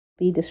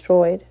be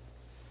destroyed.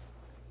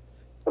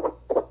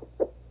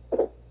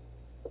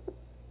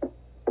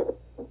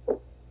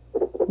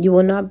 You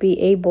will not be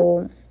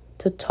able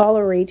to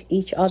tolerate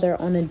each other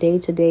on a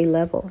day-to-day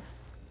level.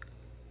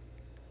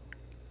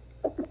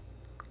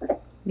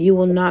 You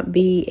will not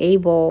be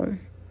able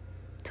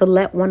to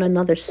let one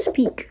another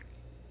speak.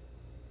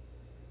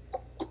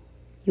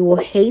 You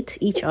will hate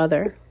each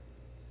other.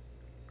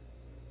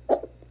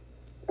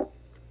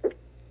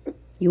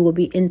 You will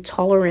be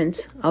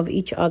intolerant of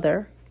each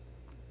other.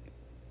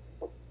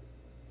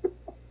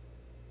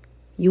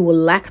 You will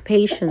lack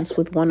patience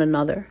with one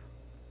another.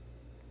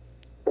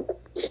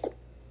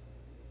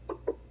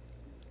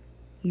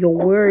 Your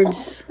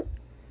words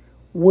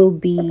will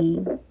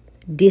be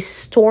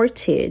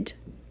distorted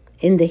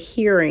in the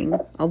hearing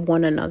of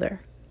one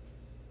another.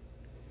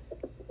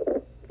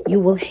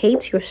 You will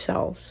hate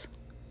yourselves.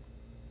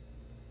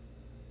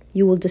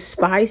 You will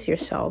despise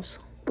yourselves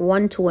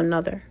one to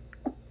another.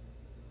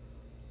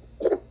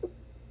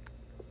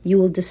 You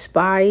will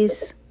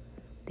despise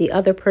the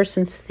other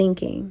person's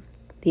thinking,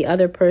 the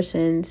other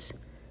person's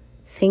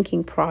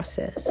thinking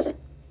process,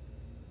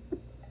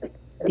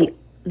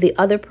 the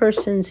other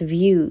person's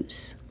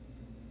views,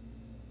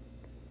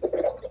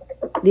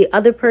 the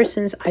other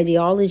person's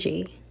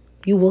ideology.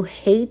 You will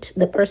hate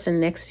the person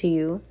next to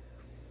you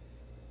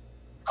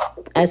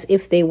as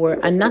if they were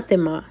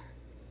anathema.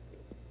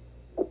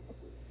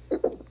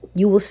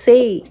 You will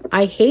say,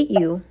 "I hate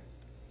you,"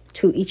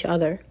 to each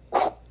other.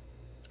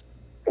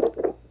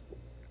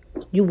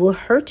 You will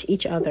hurt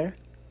each other.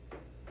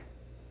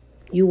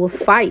 You will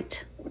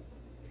fight.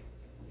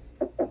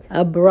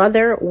 A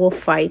brother will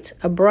fight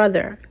a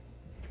brother.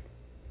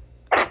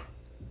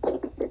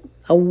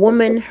 A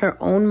woman, her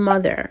own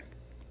mother.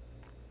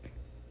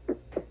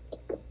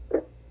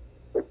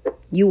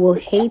 You will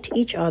hate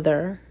each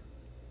other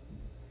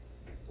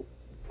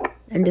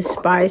and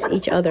despise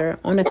each other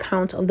on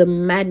account of the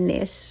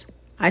madness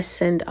I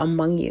send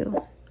among you.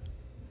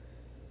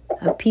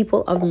 A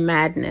people of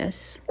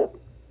madness.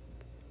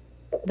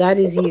 That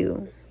is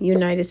you,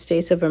 United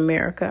States of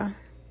America.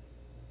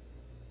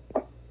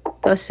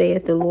 Thus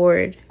saith the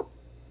Lord.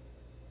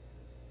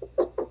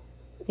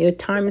 Your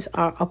times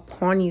are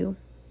upon you.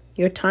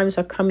 Your times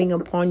are coming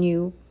upon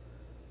you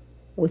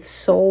with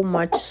so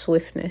much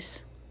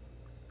swiftness,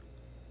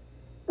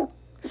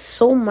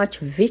 so much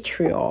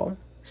vitriol,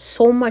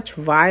 so much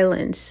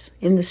violence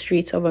in the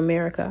streets of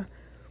America.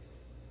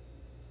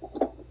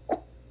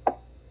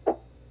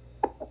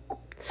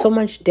 So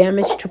much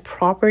damage to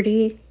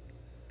property.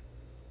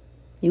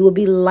 You will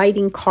be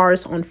lighting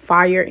cars on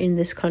fire in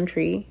this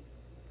country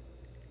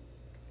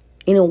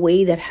in a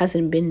way that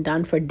hasn't been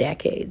done for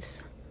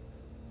decades.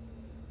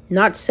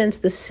 Not since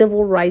the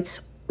civil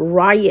rights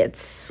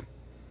riots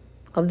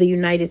of the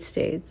United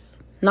States.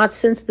 Not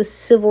since the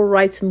civil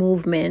rights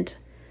movement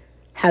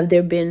have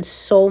there been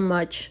so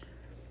much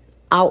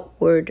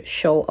outward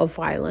show of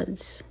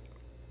violence.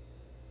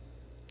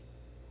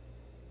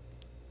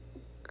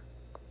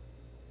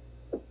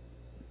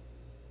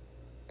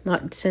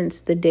 Not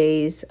since the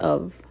days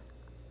of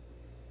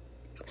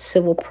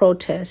civil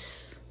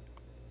protests,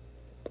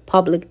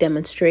 public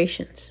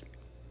demonstrations,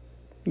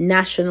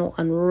 national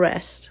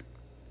unrest,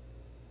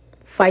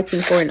 fighting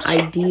for an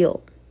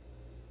ideal.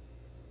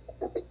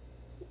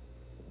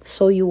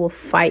 So you will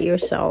fight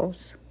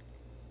yourselves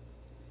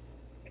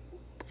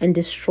and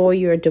destroy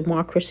your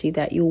democracy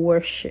that you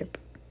worship.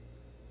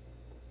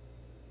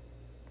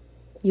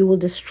 You will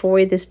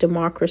destroy this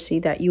democracy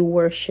that you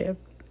worship.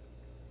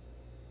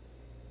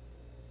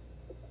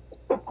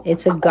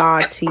 It's a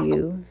god to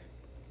you.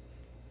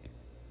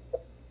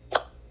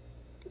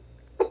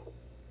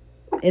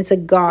 It's a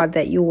god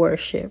that you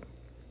worship.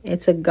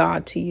 It's a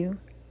god to you.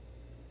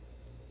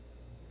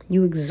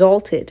 You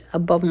exalt it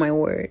above my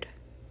word.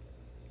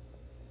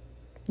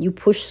 You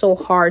push so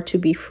hard to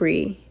be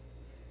free.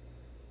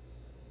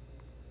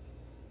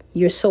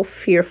 You're so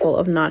fearful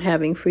of not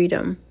having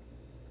freedom.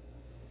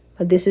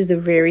 But this is the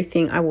very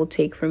thing I will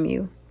take from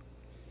you.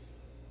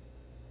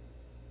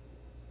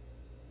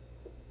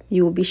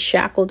 You will be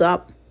shackled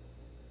up.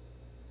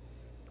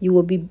 You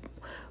will be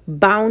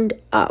bound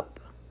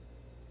up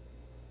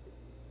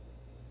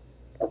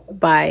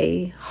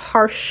by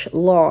harsh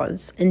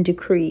laws and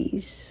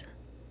decrees.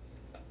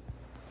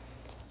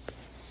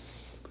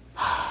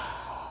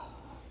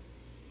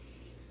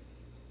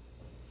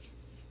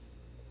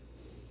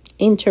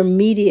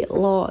 Intermediate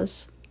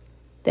laws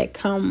that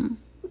come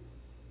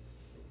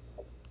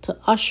to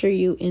usher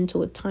you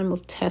into a time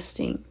of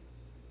testing.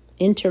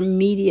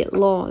 Intermediate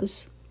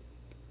laws.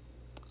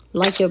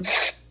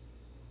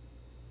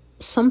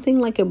 Something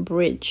like a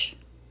bridge.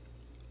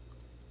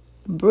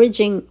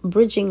 Bridging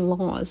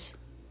laws.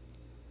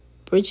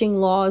 Bridging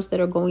laws that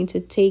are going to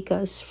take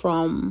us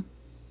from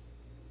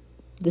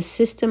the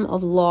system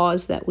of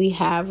laws that we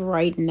have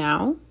right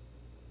now,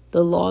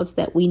 the laws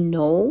that we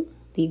know,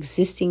 the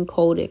existing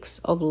codex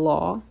of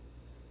law,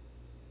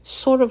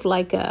 sort of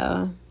like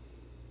a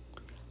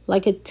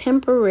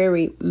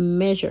temporary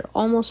measure,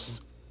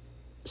 almost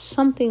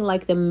something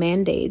like the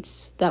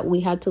mandates that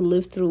we had to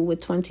live through with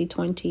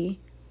 2020,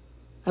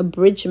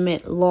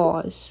 abridgment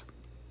laws.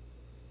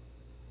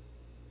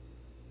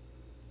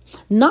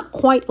 Not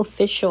quite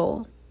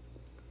official,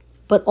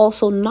 but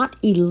also not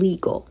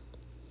illegal.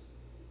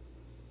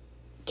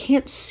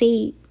 Can't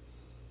say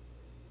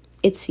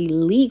it's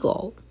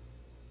illegal,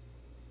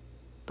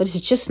 but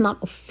it's just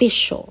not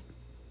official.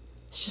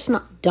 It's just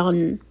not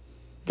done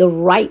the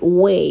right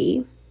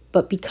way.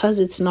 But because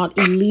it's not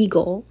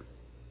illegal,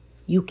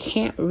 you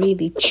can't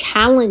really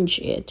challenge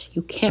it.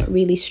 You can't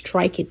really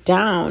strike it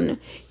down.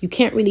 You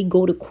can't really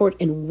go to court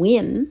and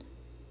win.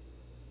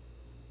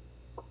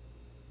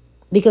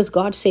 Because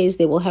God says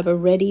they will have a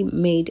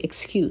ready-made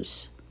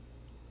excuse.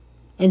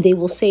 And they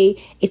will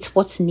say, it's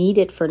what's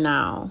needed for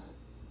now.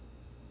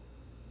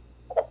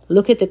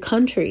 Look at the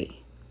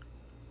country.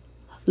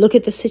 Look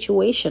at the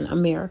situation,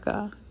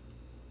 America.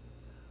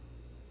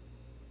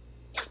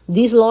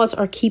 These laws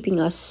are keeping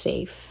us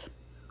safe.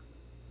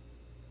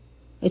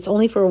 It's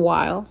only for a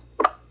while.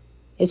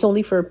 It's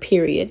only for a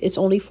period. It's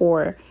only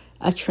for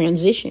a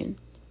transition.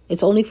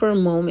 It's only for a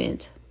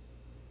moment.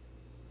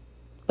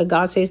 But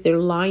God says they're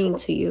lying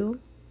to you.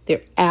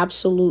 They're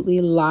absolutely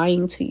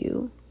lying to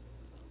you.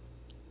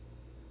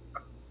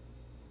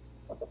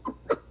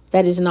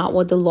 That is not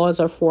what the laws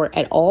are for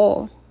at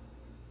all.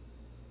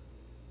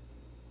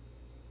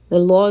 The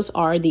laws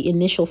are the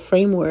initial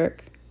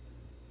framework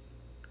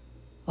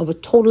of a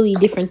totally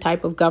different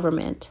type of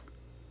government.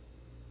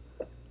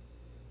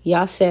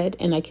 Yah said,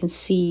 and I can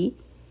see,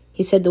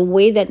 he said, the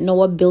way that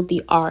Noah built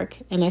the ark,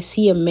 and I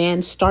see a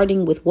man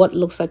starting with what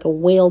looks like a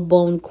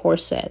whalebone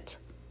corset.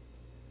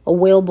 A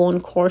whalebone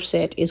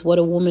corset is what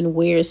a woman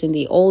wears in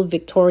the old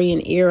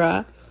Victorian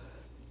era.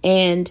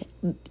 And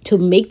to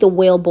make the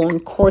whalebone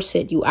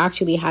corset, you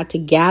actually had to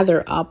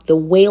gather up the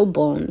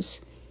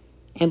whalebones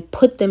and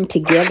put them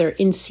together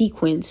in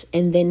sequence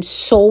and then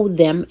sew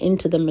them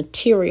into the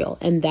material.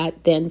 And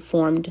that then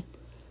formed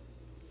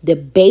the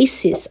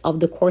basis of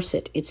the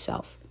corset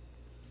itself.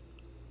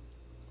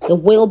 The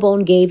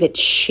whalebone gave it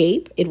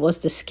shape. It was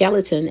the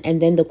skeleton.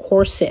 And then the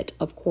corset,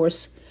 of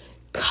course,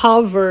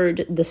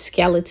 covered the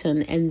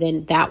skeleton. And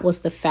then that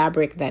was the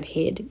fabric that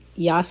hid.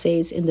 Yah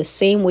says, in the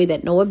same way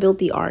that Noah built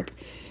the ark,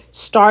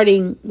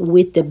 starting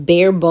with the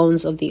bare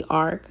bones of the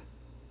ark,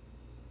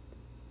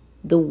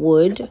 the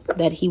wood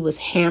that he was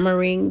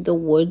hammering, the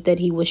wood that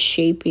he was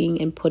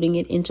shaping and putting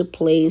it into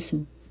place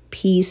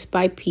piece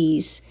by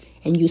piece,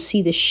 and you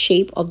see the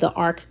shape of the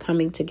ark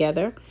coming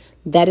together.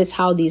 That is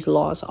how these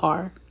laws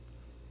are.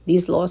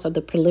 These laws are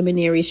the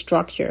preliminary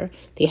structure.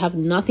 They have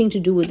nothing to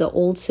do with the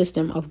old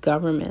system of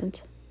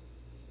government.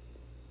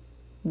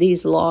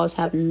 These laws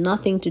have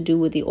nothing to do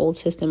with the old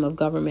system of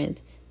government.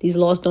 These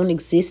laws don't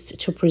exist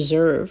to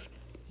preserve.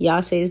 Yah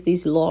says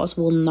these laws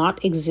will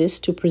not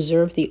exist to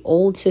preserve the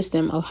old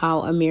system of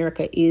how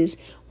America is.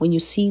 When you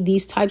see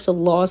these types of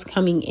laws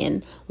coming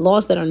in,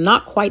 laws that are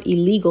not quite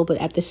illegal, but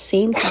at the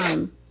same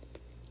time,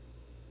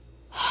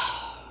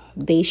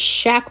 they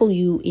shackle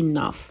you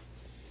enough.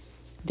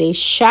 They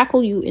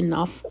shackle you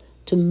enough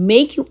to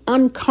make you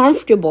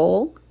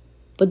uncomfortable,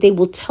 but they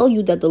will tell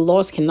you that the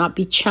laws cannot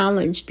be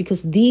challenged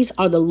because these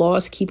are the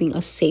laws keeping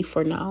us safe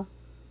for now.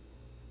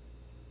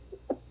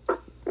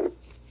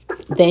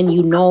 Then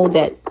you know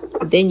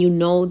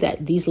that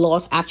these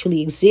laws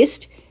actually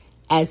exist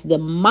as the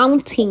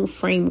mounting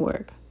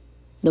framework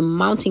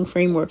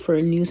for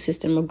a new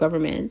system of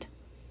government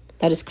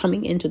that is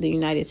coming into the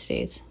United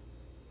States.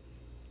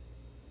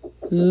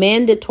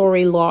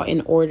 Mandatory law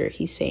and order,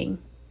 he's saying.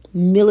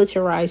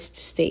 Militarized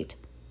state.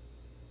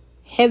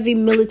 Heavy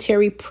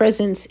military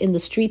presence in the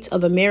streets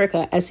of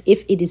America as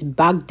if it is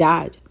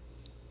Baghdad.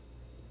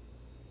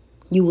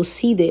 You will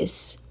see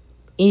this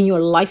in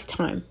your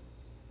lifetime.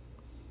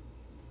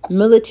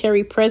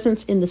 Military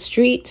presence in the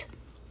street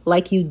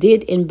like you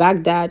did in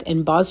Baghdad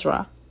and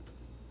Basra.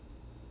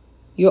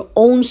 Your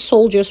own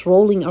soldiers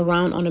rolling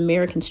around on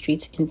American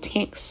streets in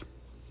tanks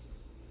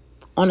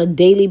on a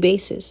daily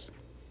basis.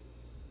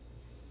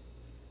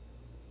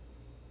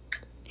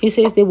 He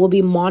says they will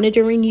be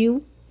monitoring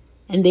you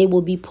and they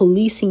will be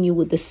policing you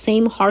with the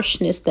same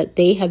harshness that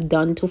they have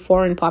done to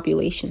foreign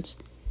populations.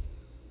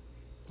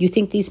 You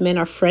think these men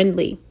are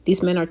friendly?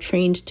 These men are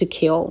trained to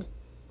kill.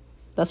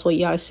 That's what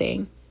Yah is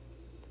saying.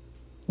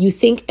 You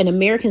think an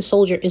American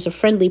soldier is a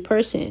friendly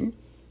person,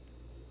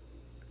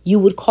 you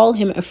would call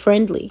him a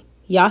friendly.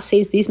 Yah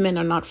says these men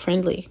are not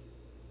friendly.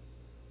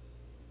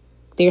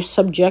 They are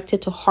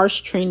subjected to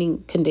harsh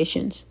training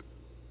conditions.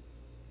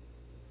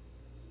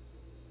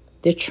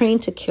 They're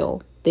trained to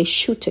kill. They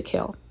shoot to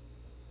kill.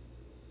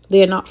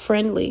 They are not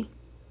friendly.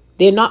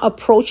 They're not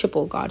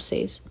approachable, God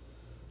says.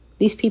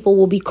 These people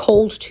will be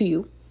cold to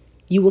you.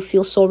 You will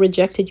feel so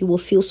rejected. You will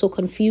feel so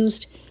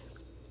confused.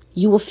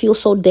 You will feel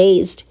so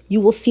dazed.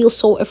 You will feel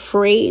so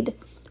afraid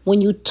when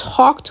you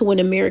talk to an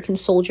American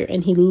soldier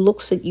and he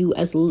looks at you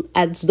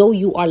as though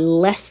you are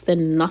less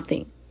than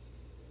nothing.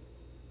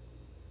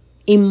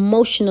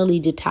 Emotionally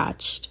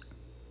detached.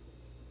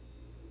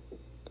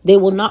 They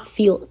will not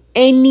feel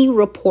any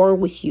rapport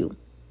with you.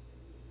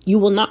 You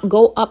will not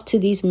go up to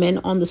these men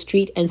on the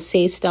street and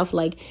say stuff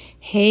like,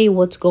 hey,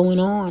 what's going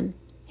on?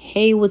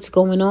 Hey, what's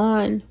going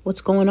on? What's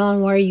going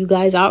on? Why are you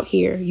guys out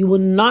here? You will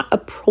not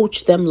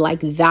approach them like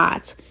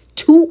that.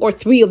 2 or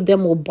 3 of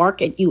them will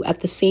bark at you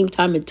at the same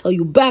time and tell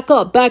you, back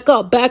up, back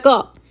up, back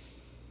up.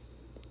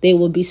 They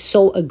will be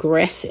so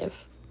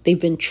aggressive. They've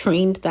been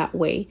trained that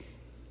way.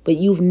 But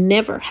you've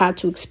never had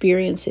to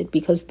experience it,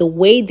 because the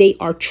way they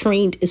are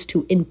trained is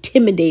to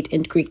intimidate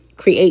and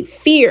create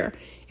fear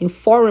in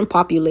foreign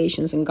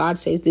populations. And God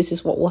says, this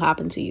is what will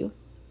happen to you.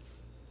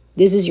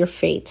 This is your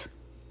fate.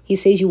 He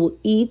says you will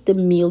eat the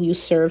meal you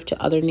serve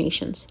to other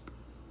nations.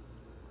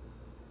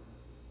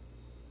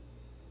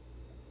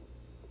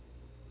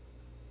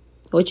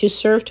 What you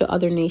serve to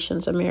other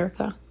nations,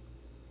 America,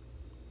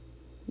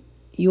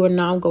 you are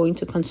now going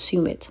to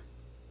consume it.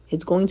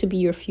 It's going to be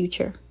your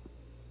future.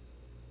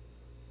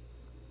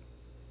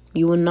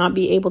 You will not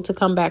be able to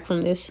come back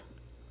from this.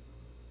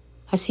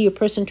 I see a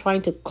person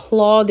trying to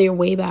claw their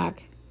way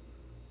back.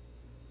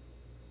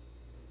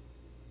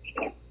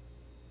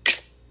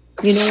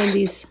 You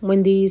know,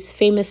 when these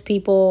famous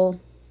people,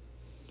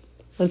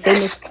 when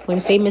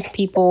famous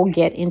people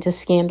get into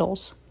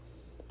scandals,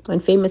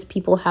 when famous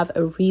people have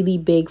a really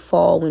big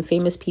fall, when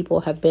famous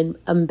people have been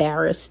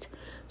embarrassed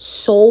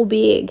so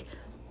big,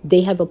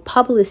 they have a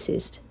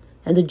publicist.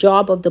 And the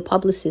job of the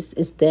publicist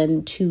is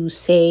then to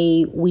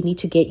say, we need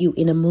to get you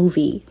in a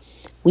movie.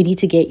 We need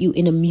to get you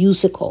in a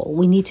musical.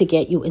 We need to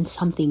get you in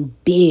something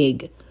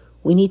big.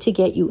 We need to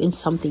get you in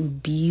something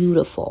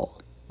beautiful.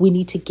 We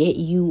need to get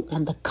you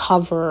on the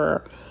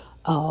cover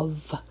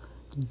of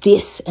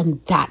this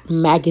and that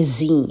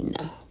magazine.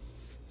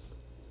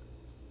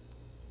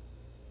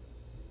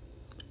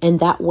 And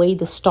that way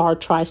the star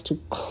tries to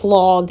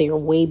claw their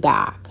way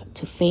back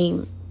to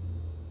fame.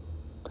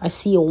 I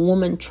see a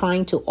woman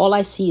all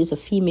I see is a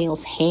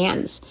female's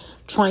hands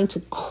trying to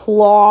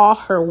claw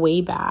her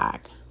way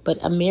back. But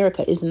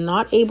America is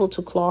not able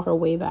to claw her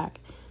way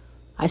back.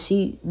 I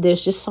see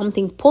there's just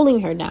something pulling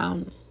her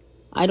down.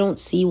 I don't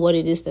see what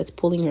it is that's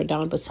pulling her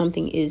down, but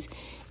something is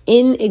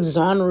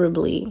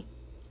inexorably,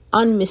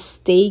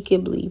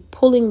 unmistakably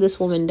pulling this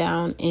woman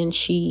down, and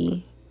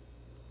she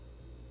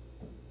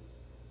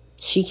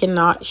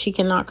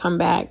cannot come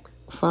back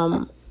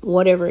from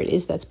whatever it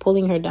is that's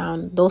pulling her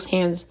down. Those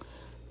hands,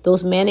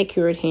 those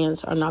manicured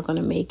hands are not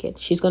going to make it.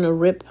 She's going to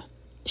rip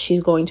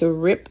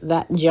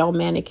that gel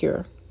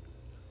manicure.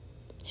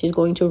 She's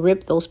going to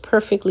rip those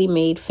perfectly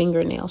made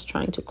fingernails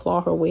trying to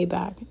claw her way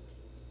back.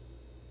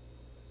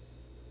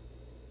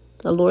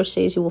 The Lord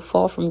says you will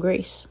fall from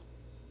grace.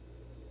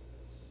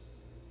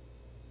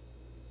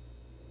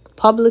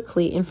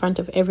 Publicly in front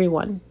of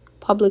everyone,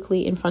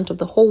 publicly in front of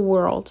the whole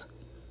world,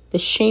 the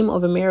shame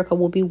of America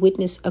will be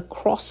witnessed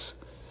across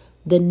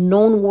the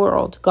known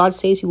world. God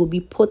says you will be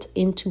put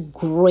into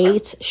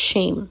great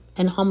shame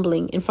and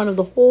humbling in front of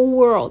the whole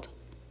world.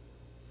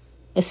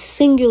 A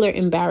singular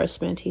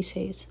embarrassment, he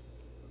says.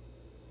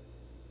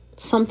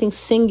 Something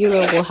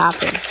singular will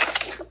happen.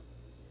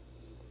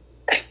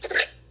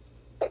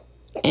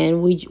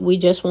 And we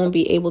just won't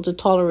be able to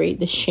tolerate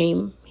the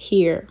shame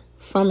here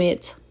from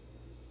it,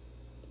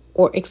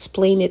 or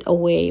explain it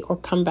away, or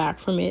come back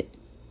from it.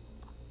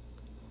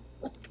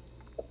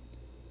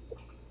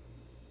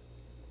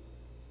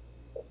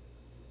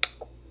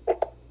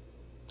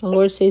 The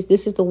Lord says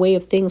this is the way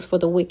of things for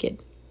the wicked.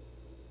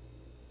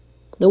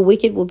 The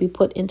wicked will be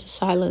put into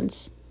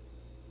silence.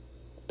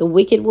 The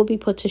wicked will be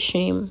put to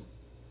shame.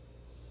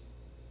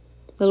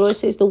 The Lord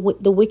says the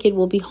wicked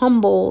will be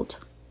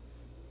humbled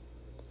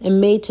and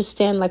made to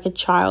stand like a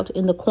child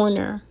in the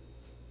corner.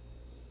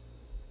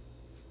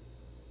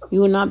 You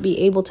will not be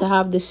able to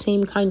have the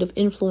same kind of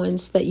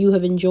influence that you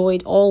have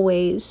enjoyed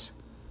always.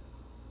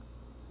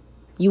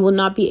 You will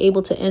not be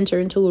able to enter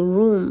into a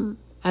room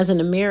as an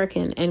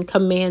American and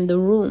command the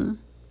room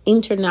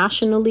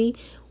internationally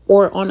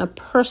or on a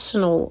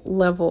personal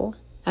level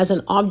as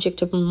an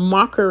object of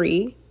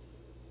mockery.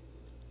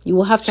 You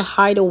will have to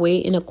hide away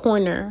in a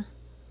corner.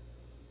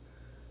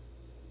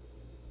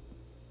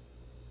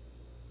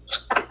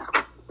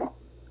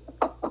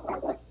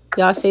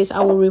 Yah says,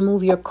 I will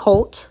remove your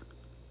coat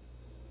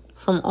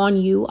from on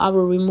you. I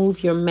will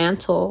remove your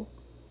mantle.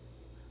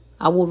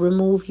 I will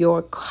remove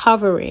your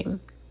covering.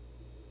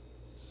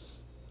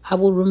 I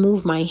will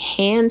remove my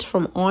hand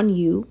from on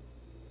you.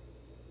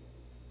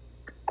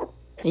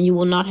 And you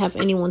will not have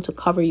anyone to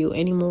cover you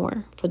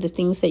anymore for the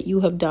things that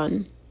you have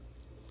done.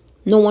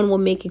 No one will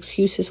make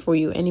excuses for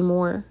you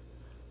anymore.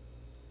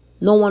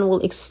 No one will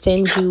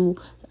extend you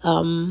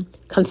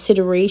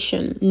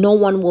consideration. No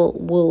one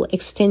will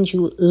extend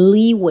you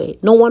leeway.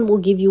 No one will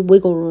give you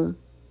wiggle room.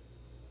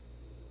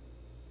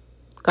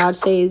 God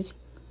says,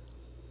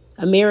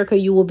 America,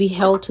 you will be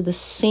held to the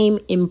same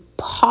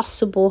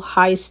impossible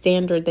high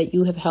standard that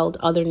you have held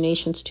other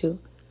nations to.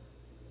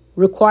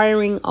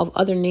 Requiring of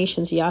other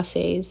nations, Yah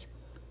says,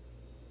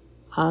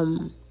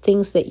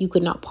 things that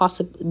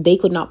they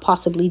could not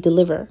possibly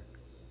deliver.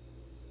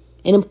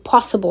 An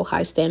impossible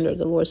high standard,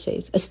 the Lord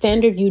says. A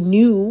standard you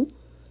knew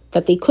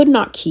that they could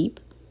not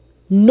keep,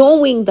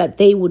 knowing that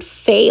they would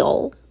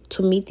fail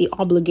to meet the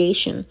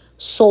obligation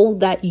so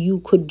that you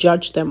could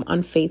judge them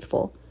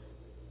unfaithful.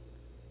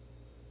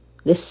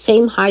 This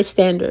same high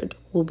standard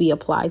will be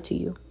applied to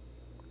you.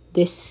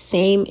 This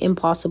same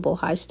impossible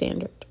high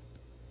standard.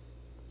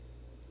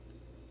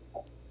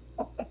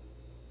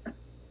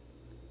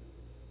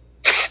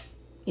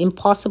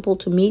 Impossible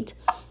to meet,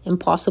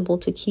 impossible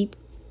to keep.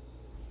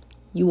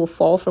 You will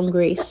fall from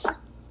grace.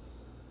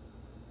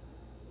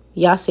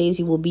 Yah says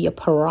you will be a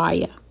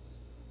pariah.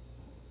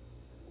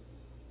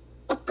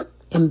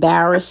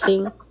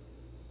 Embarrassing.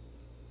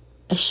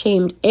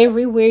 Ashamed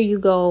everywhere you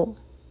go.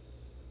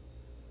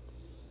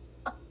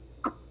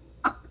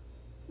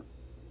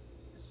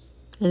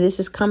 And this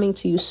is coming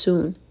to you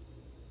soon.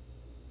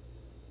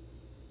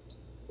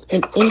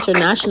 An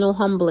international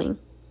humbling.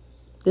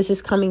 This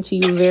is coming to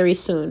you very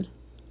soon.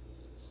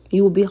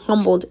 You will be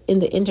humbled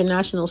in the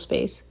international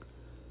space.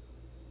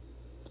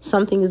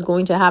 Something is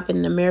going to happen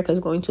and America is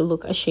going to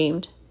look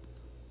ashamed.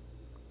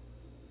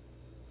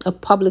 A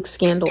public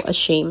scandal, a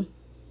shame.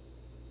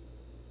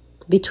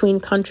 Between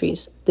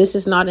countries. This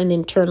is not an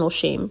internal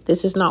shame.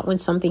 This is not when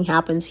something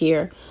happens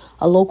here.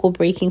 A local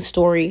breaking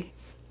story.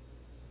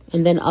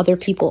 And then other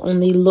people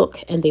only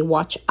look and they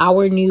watch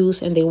our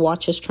news and they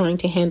watch us trying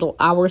to handle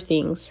our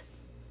things.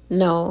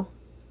 No.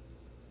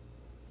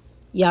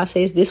 Yah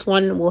says this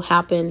one will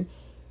happen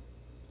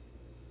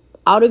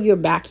out of your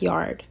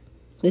backyard.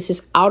 This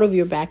is out of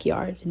your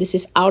backyard. This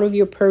is out of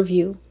your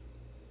purview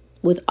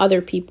with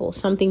other people.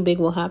 Something big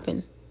will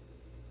happen.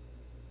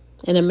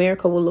 And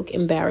America will look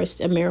embarrassed.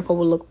 America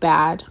will look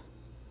bad.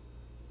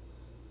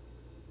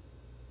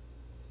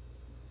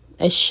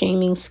 A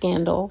shaming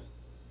scandal.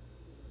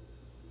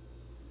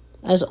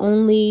 As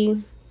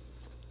only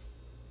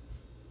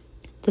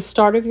the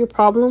start of your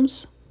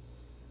problems,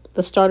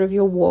 the start of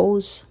your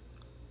woes,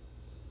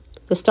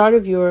 the start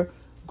of your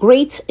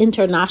great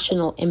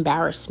international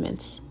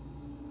embarrassments.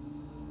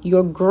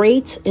 Your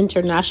great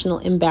international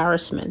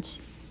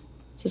embarrassments.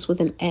 This is with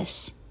an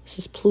S. This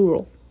is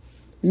plural.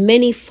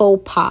 Many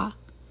faux pas.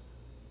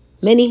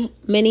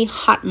 Many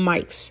hot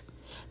mics.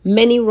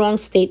 Many wrong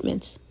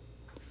statements.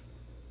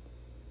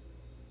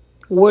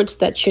 Words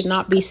that should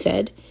not be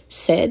said.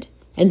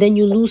 And then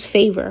you lose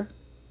favor.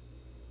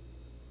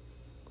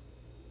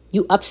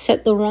 You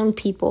upset the wrong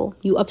people.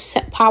 You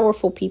upset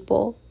powerful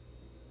people.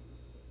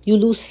 You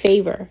lose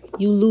favor.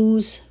 You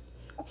lose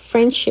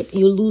friendship.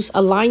 You lose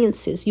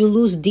alliances. You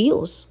lose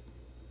deals.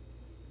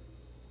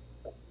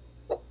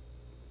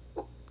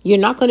 You're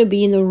not going to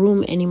be in the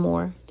room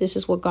anymore. This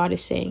is what God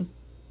is saying.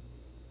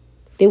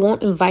 They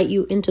won't invite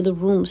you into the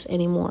rooms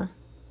anymore.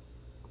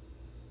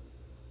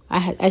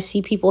 I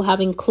see people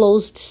having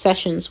closed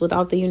sessions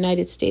without the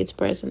United States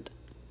present,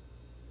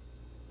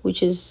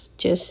 which is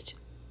just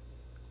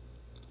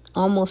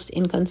almost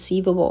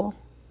inconceivable.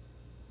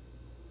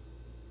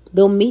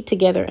 They'll meet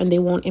together and they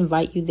won't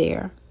invite you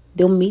there.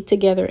 They'll meet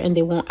together and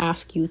they won't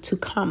ask you to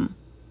come.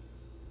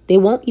 They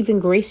won't even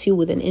grace you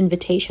with an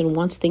invitation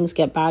once things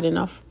get bad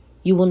enough.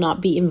 You will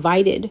not be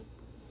invited.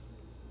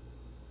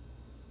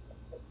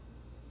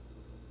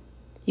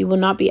 You will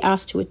not be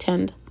asked to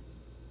attend.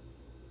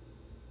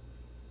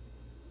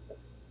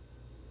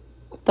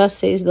 Thus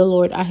says the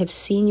Lord, I have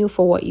seen you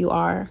for what you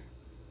are.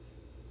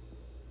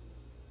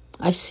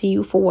 I see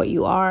you for what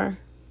you are.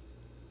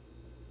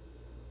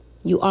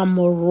 You are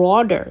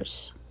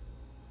marauders.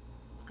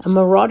 A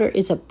marauder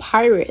is a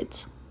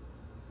pirate.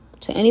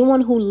 To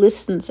anyone who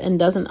listens and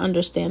doesn't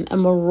understand, a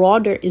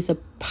marauder is a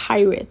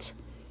pirate.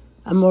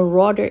 A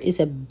marauder is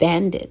a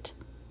bandit,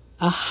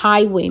 a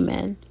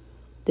highwayman.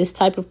 This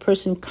type of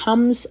person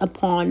comes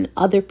upon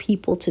other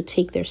people to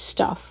take their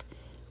stuff.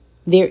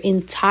 Their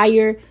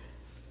entire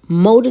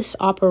modus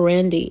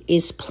operandi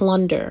is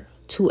plunder,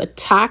 to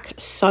attack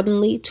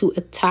suddenly, to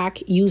attack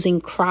using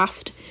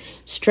craft,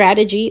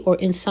 strategy, or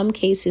in some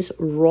cases,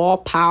 raw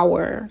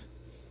power.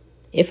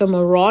 If a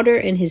marauder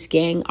and his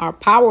gang are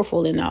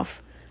powerful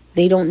enough,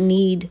 they don't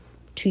need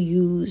to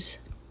use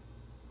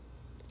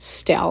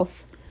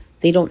stealth.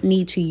 They don't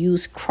need to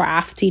use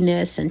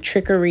craftiness and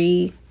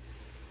trickery.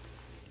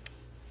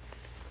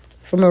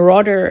 If a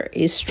marauder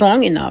is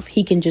strong enough,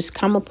 he can just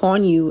come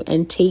upon you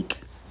and take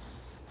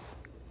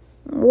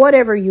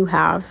whatever you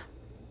have,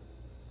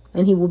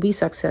 and he will be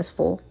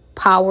successful.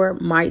 Power,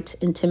 might,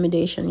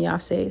 intimidation, Yah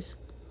says.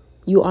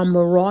 You are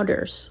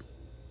marauders.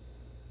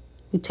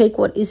 You take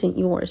what isn't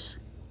yours.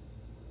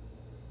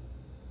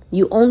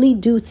 You only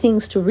do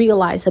things to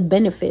realize a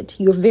benefit.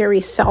 You're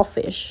very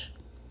selfish.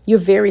 You're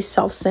very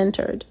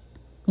self-centered.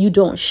 You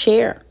don't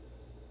share.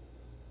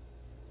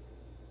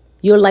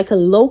 You're like a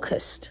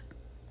locust.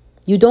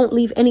 You don't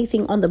leave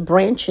anything on the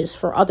branches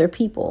for other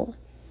people.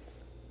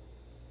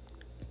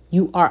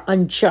 You are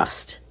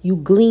unjust. You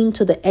glean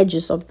to the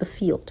edges of the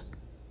field.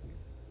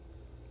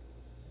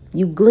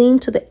 You glean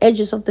to the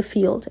edges of the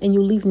field and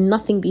you leave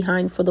nothing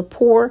behind for the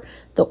poor,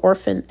 the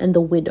orphan, and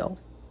the widow.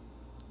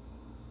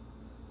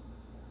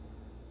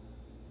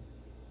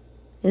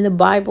 In the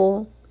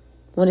Bible,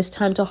 when it's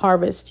time to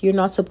harvest, you're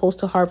not supposed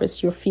to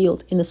harvest your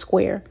field in a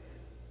square.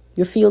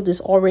 Your field is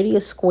already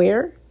a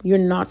square. You're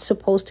not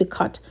supposed to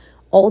cut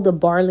all the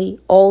barley,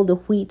 all the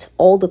wheat,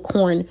 all the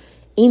corn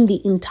in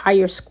the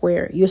entire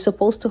square. You're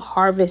supposed to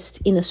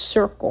harvest in a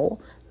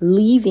circle,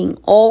 leaving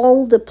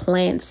all the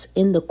plants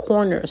in the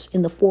corners,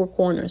 in the four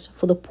corners,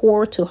 for the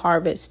poor to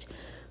harvest,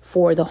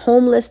 for the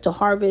homeless to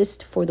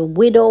harvest, for the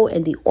widow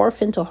and the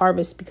orphan to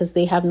harvest, because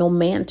they have no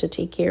man to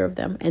take care of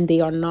them and they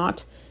are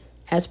not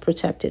as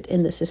protected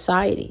in the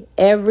society.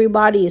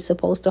 Everybody is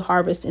supposed to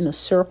harvest in a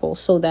circle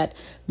so that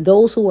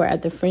those who are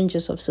at the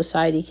fringes of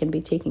society can be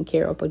taken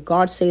care of. But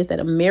God says that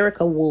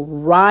America will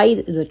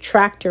ride the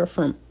tractor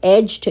from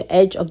edge to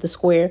edge of the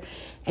square,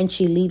 and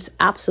she leaves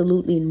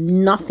absolutely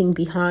nothing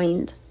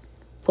behind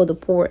for the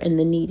poor and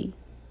the needy.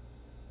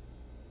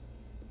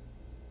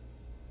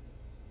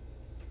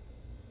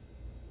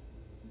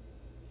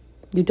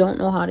 You don't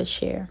know how to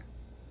share.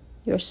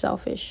 You're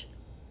selfish.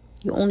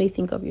 You only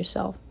think of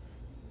yourself.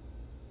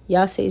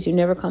 Yah says you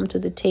never come to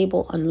the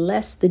table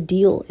unless the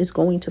deal is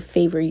going to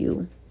favor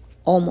you.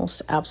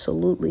 Almost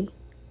absolutely.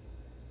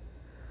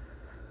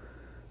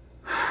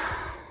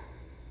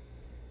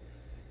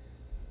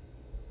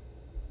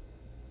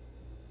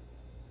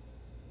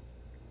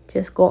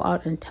 Just go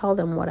out and tell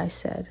them what I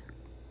said.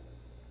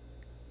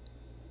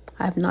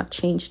 I have not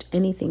changed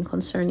anything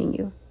concerning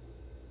you.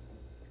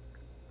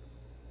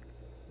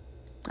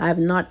 I have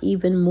not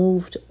even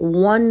moved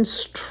one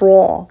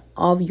straw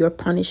of your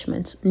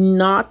punishments.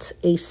 Not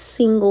a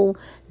single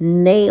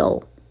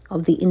nail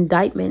of the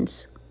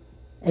indictments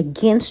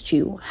against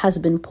you has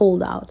been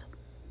pulled out.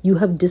 You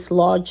have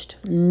dislodged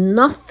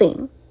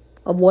nothing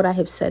of what I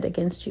have said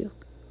against you.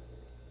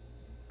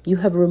 You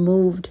have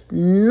removed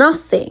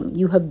nothing.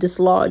 You have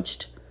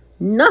dislodged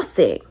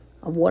nothing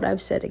of what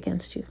I've said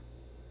against you.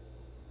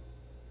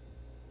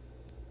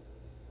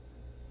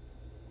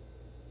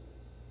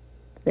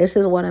 This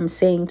is what I'm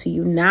saying to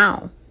you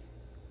now.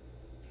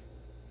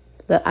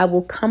 That I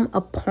will come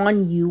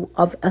upon you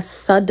of a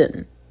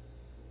sudden.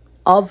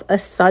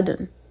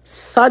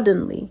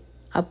 Suddenly,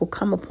 I will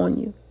come upon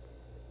you.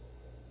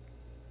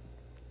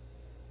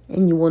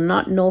 And you will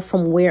not know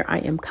from where I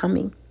am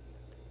coming.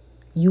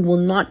 You will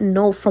not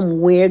know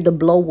from where the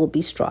blow will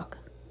be struck.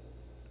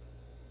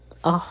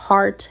 A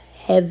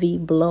heart-heavy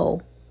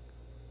blow.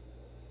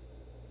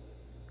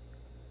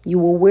 You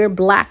will wear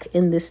black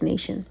in this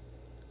nation.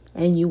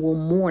 And you will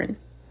mourn.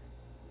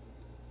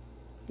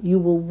 You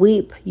will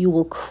weep. You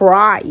will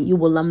cry. You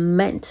will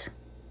lament.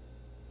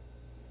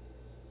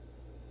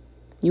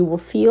 You will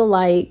feel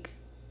like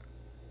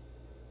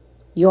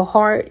your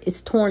heart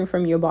is torn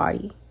from your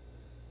body.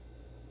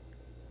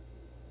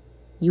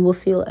 You will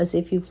feel as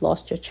if you've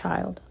lost your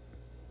child.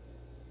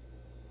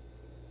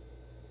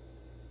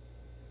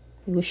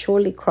 You will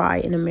surely cry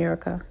in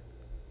America.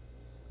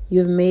 You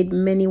have made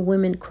many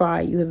women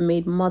cry. You have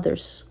made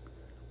mothers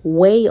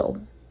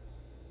wail.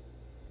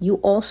 You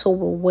also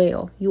will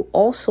wail. You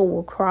also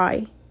will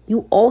cry.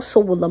 You also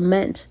will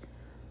lament.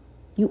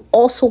 You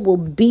also will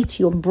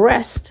beat your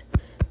breast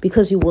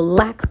because you will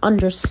lack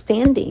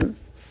understanding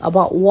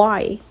about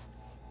why.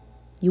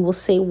 You will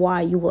say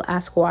why. You will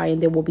ask why.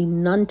 And there will be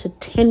none to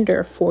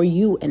tender for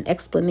you an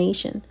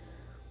explanation.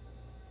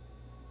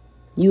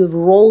 You have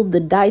rolled the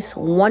dice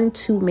one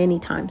too many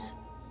times.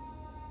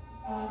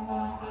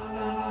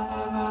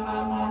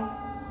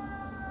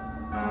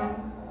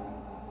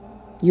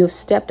 You have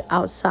stepped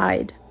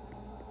outside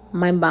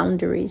my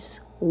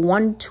boundaries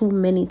one too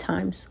many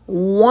times.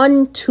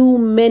 One too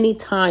many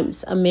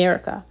times,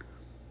 America.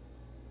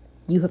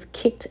 You have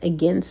kicked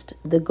against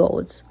the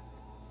goads.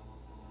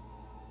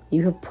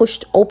 You have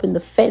pushed open the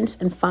fence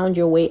and found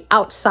your way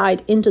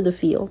outside into the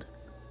field.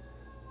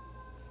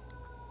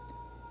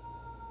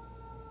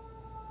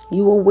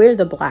 You will wear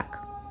the black.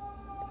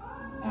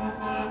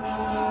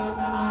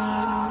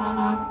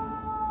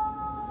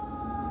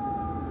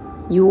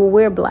 You will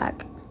wear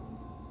black.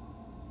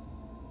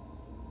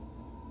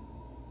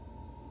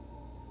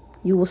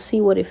 You will see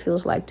what it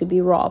feels like to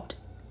be robbed.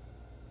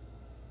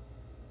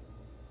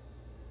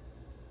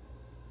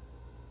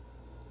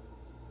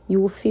 You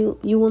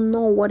will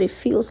know what it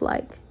feels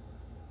like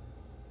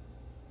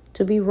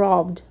to be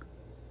robbed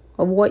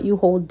of what you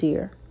hold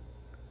dear.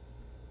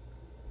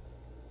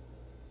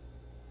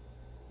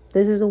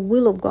 This is the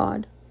will of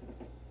God.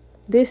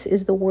 This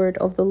is the word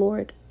of the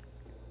Lord.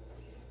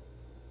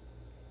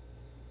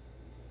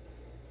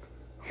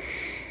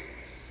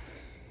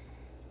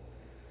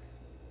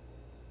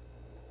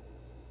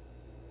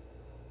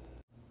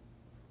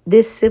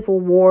 This civil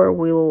war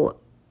will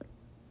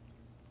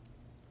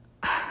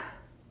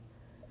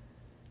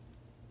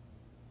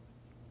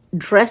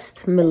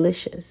dressed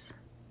militias,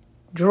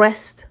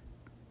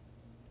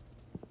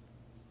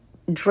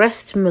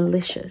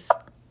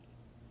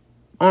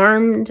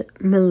 armed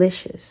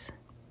militias,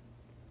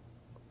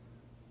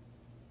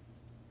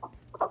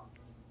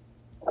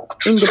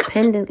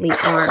 independently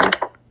armed.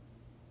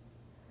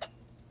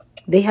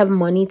 They have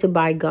money to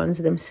buy guns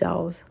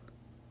themselves.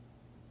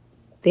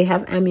 They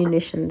have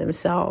ammunition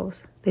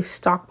themselves. They've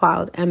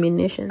stockpiled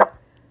ammunition.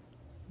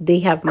 They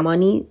have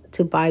money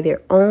to buy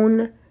their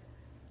own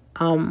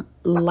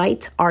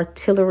light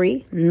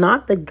artillery,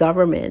 not the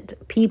government,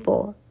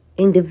 people,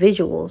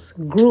 individuals,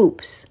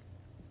 groups.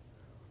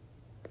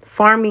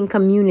 farming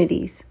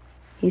communities,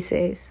 he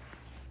says.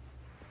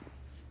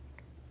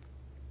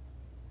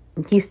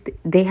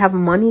 They have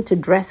money to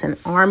dress and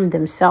arm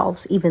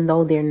themselves, even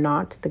though they're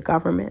not the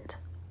government.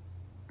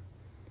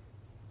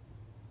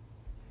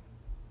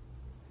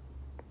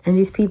 And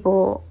these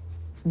people,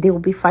 they will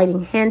be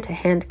fighting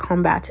hand-to-hand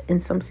combat in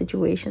some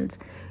situations,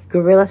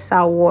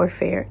 guerrilla-style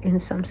warfare in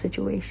some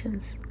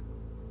situations.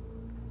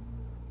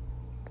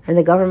 And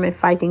the government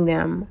fighting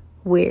them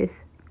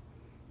with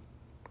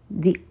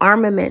the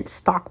armament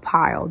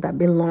stockpile that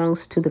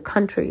belongs to the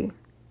country.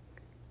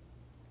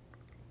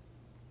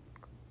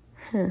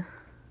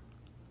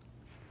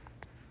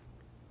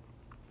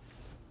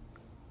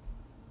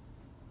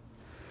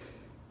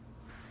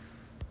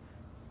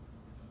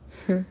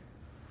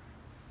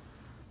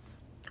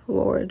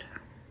 Lord.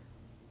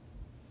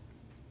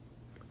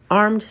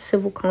 Armed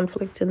civil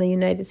conflict in the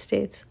United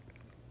States.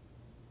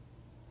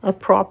 A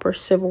proper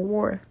civil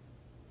war.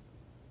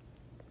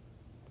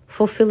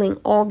 Fulfilling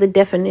all the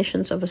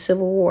definitions of a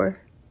civil war.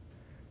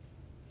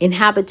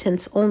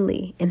 Inhabitants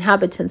only,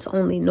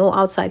 no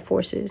outside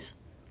forces,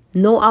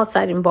 no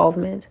outside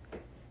involvement.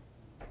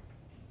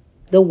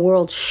 The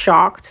world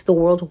shocked, the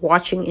world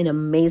watching in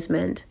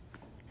amazement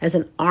as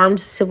an armed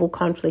civil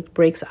conflict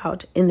breaks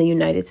out in the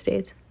United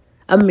States.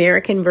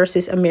 American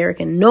versus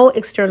American, no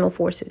external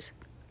forces,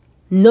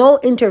 no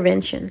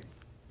intervention.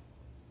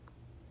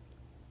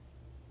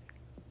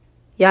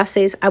 Yah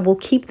says, I will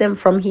keep them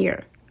from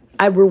here.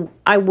 I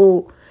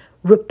will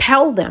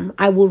repel them.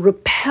 I will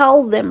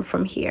repel them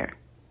from here.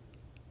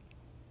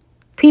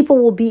 People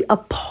will be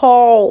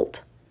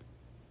appalled,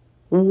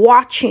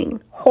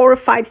 watching,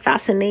 horrified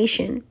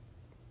fascination,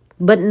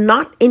 but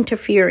not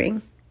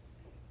interfering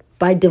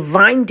by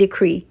divine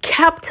decree,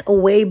 kept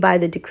away by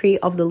the decree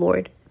of the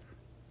Lord.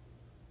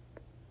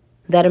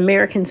 That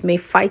Americans may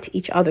fight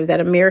each other,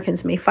 that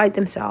Americans may fight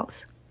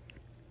themselves.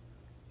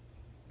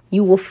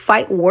 You will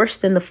fight worse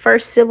than the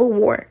first civil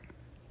war,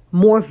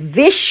 more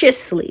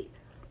viciously.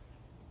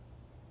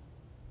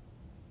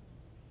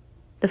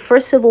 The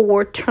first civil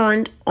war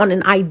turned on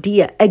an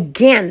idea.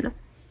 Again,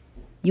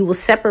 you will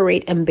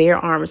separate and bear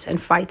arms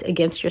and fight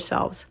against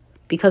yourselves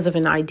because of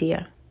an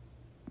idea.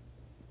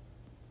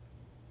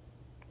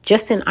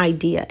 Just an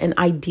idea, an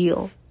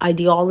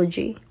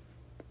ideology.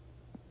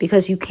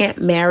 Because you can't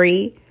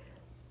marry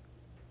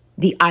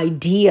the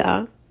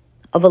idea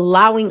of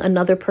allowing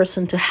another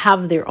person to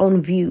have their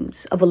own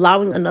views, of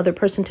allowing another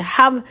person to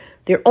have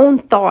their own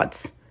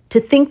thoughts, to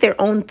think their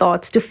own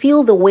thoughts, to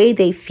feel the way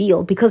they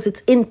feel, because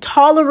it's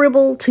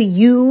intolerable to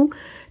you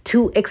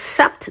to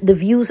accept the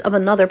views of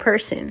another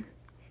person.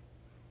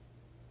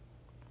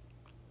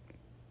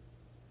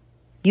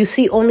 You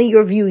see only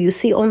your view, you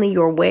see only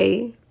your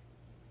way.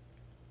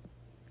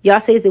 Yah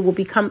says they will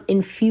become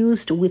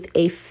infused with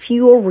a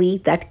fury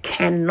that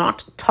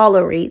cannot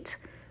tolerate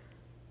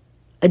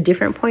a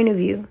different point of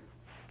view.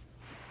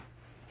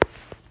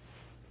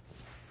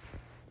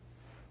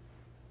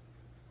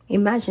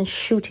 Imagine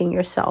shooting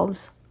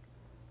yourselves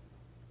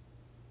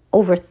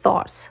over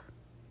thoughts.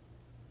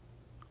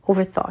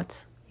 Over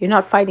thoughts. You're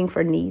not fighting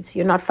for needs.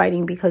 You're not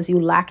fighting because you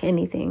lack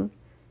anything.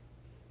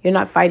 You're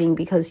not fighting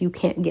because you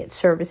can't get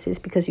services,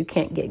 because you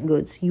can't get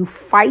goods. You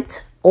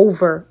fight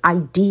over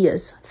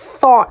ideas,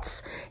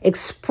 thoughts,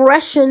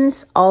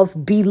 expressions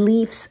of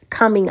beliefs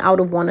coming out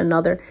of one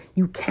another.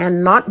 You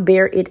cannot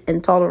bear it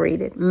and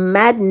tolerate it.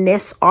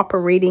 Madness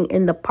operating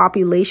in the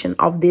population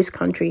of this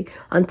country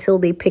until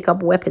they pick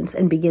up weapons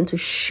and begin to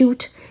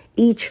shoot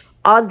each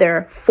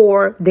other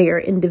for their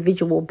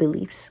individual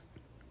beliefs.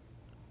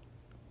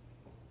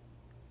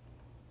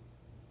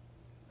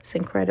 It's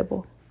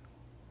incredible.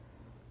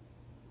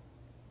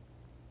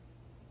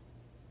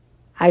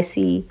 I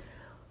see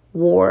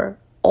war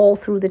all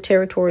through the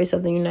territories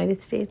of the United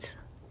States,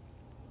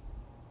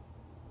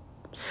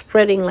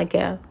 spreading like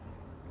a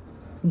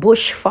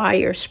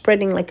bushfire,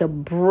 spreading like a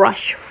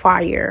brush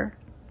fire,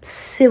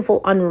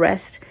 civil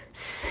unrest,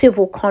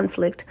 civil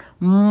conflict,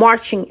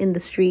 marching in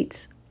the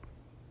streets,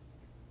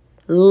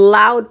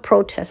 loud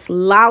protests,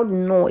 loud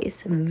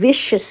noise,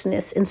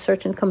 viciousness in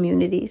certain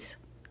communities,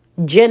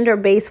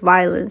 gender-based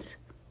violence,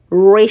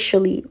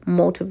 racially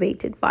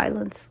motivated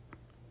violence.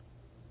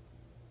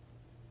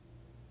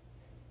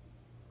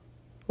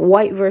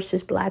 White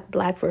versus black,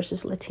 black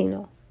versus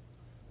Latino.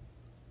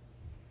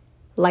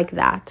 Like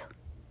that.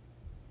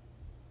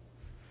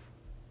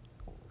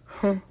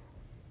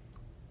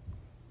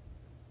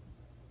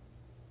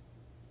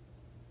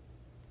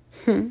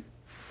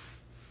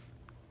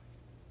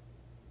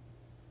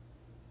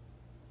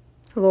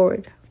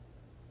 Lord,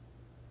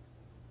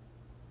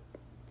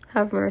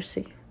 have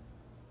mercy.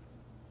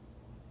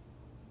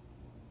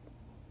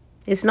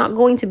 It's not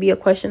going to be a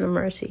question of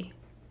mercy.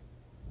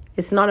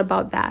 It's not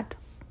about that.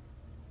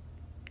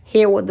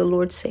 Hear what the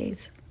Lord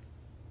says.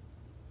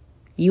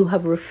 You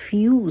have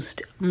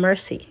refused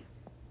mercy.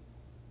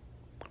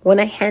 When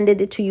I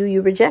handed it to you,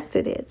 you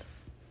rejected it.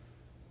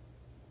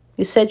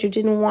 You said you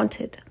didn't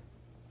want it.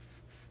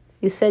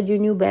 You said you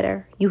knew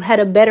better. You had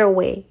a better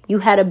way. You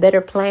had a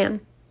better plan.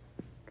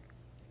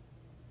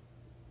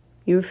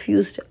 You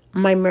refused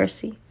my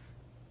mercy.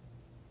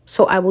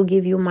 So I will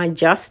give you my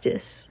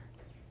justice.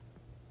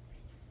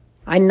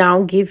 I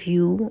now give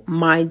you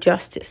my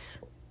justice.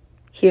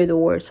 Hear the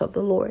words of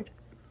the Lord.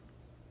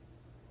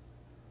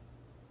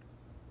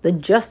 The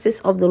justice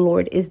of the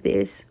Lord is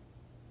this: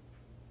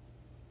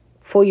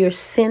 for your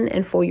sin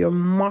and for your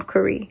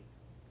mockery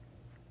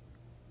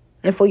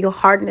and for your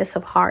hardness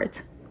of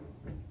heart.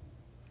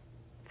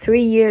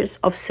 3 years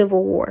of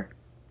civil war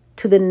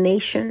to the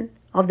nation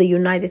of the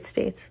United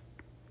States.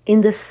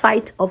 In the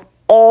sight of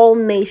all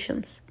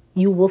nations,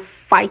 you will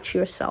fight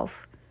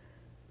yourself.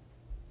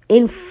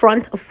 In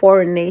front of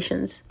foreign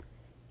nations,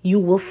 you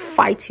will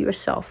fight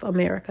yourself,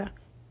 America.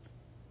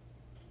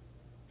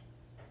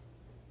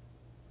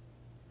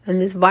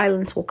 And this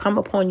violence will come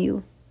upon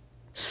you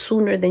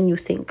sooner than you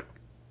think.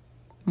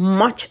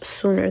 Much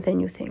sooner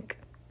than you think.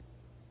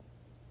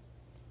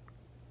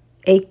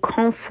 A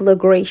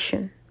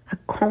conflagration.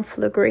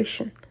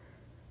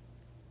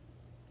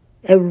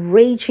 A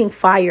raging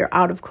fire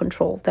out of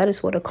control. That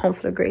is what a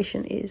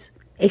conflagration is.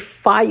 A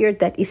fire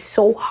that is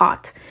so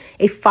hot,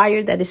 a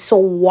fire that is so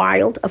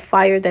wild, a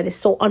fire that is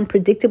so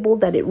unpredictable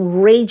that it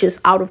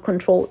rages out of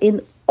control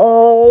in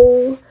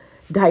all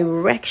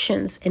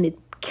directions, and it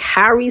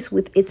carries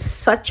with it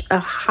such a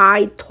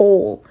high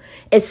toll,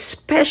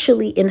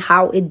 especially in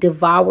how it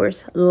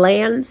devours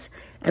lands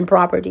and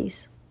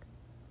properties.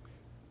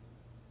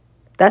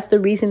 That's the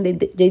reason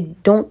they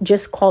don't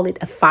just call it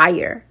a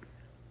fire.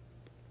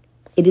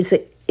 It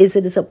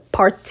is a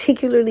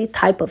particularly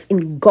type of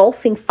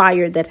engulfing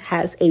fire that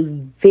has a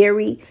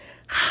very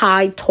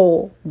high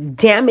toll,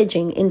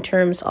 damaging in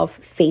terms of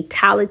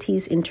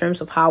fatalities, in terms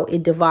of how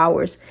it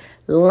devours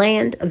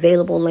land,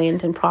 available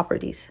land and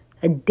properties.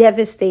 A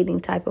devastating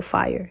type of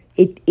fire.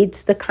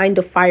 It's the kind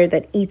of fire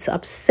that eats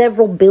up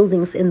several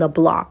buildings in the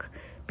block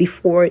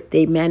before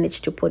they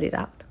manage to put it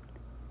out.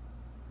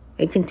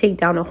 It can take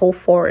down a whole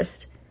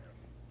forest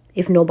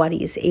if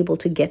nobody is able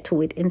to get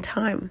to it in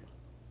time.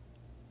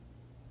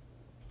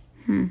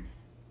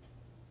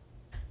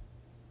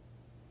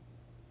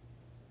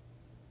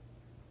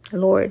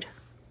 Lord,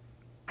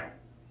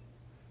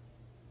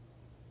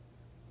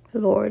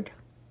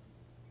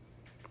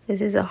 this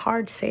is a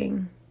hard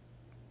saying,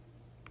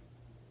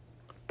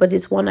 but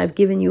it's one I've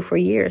given you for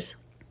years.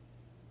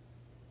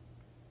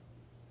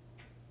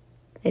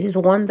 It is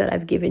one that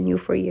I've given you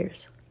for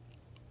years.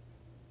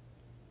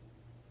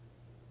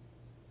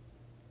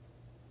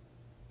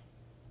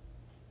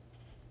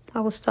 I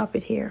will stop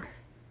it here.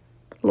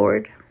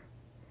 Lord,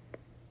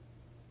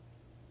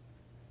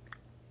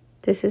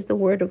 this is the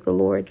word of the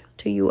Lord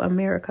to you,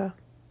 America.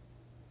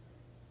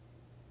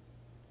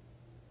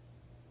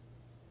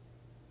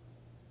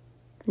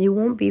 You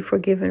won't be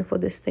forgiven for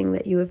this thing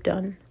that you have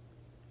done.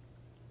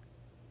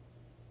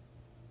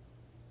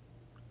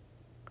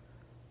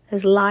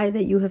 This lie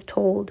that you have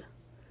told,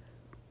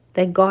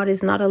 that God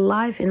is not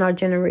alive in our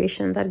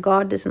generation, that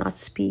God does not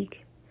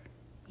speak.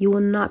 You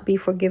will not be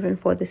forgiven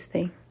for this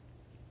thing.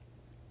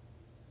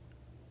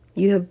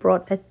 You have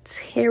brought a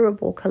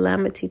terrible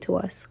calamity to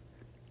us.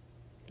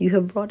 You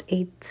have brought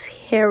a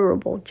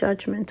terrible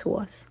judgment to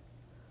us.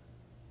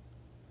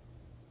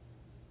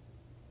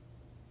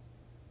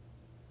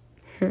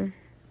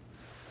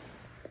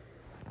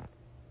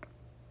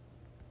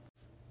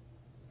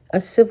 A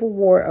civil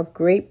war of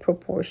great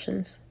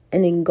proportions,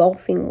 an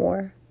engulfing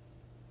war.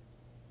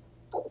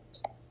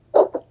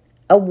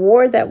 A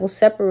war that will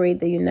separate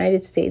the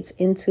United States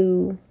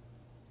into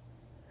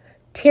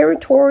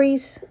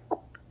territories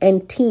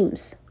and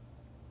teams.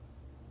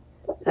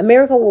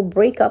 America will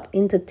break up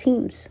into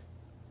teams.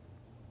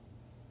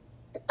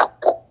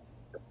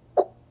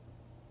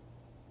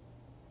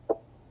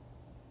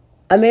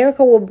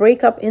 America will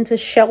break up into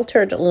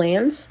sheltered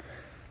lands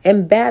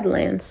and bad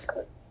lands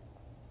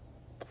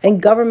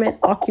and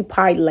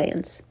government-occupied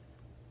lands.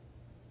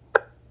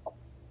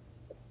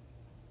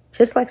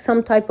 Just like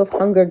some type of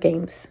Hunger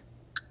Games.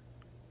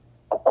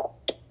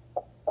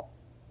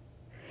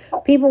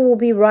 People will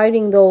be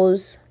riding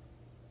those.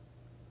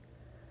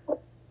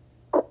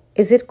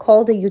 Is it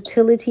called a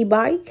utility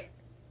bike?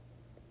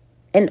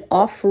 An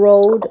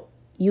off-road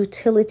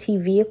utility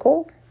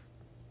vehicle?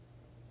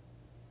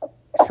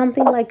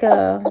 Something like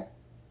a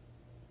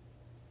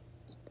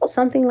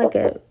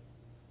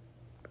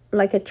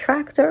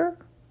tractor,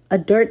 a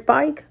dirt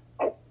bike,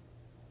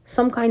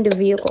 some kind of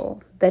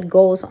vehicle that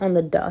goes on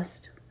the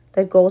dust,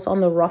 that goes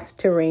on the rough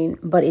terrain,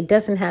 but it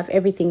doesn't have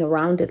everything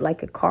around it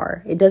like a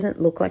car. It doesn't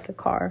look like a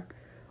car.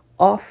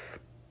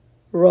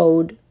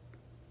 Off-road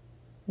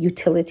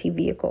utility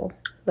vehicle.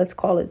 Let's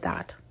call it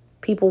that.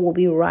 People will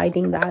be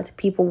riding that.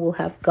 People will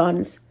have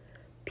guns.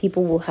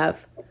 People will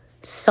have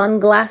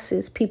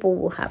sunglasses. People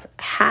will have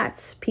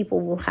hats.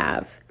 People will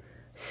have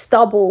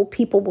stubble.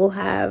 People will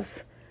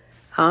have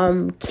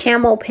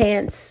camel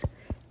pants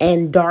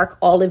and dark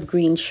olive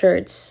green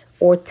shirts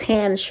or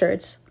tan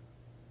shirts.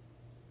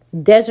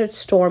 Desert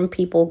Storm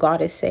people,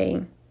 God is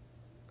saying.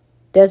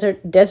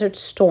 Desert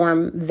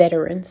Storm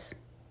veterans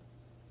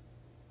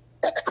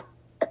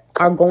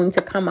are going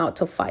to come out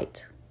to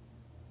fight.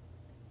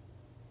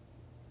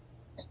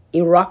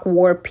 Iraq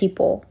War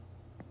people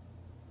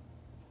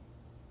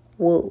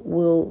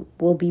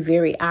will be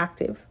very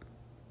active,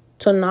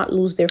 to not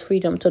lose their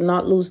freedom, to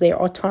not lose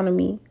their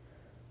autonomy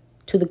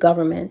to the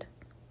government,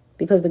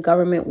 because the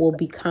government will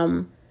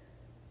become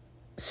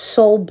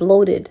so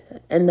bloated,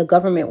 and the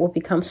government will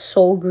become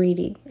so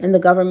greedy, and the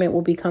government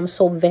will become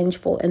so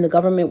vengeful, and the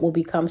government will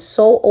become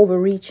so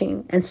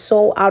overreaching and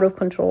so out of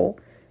control.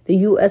 The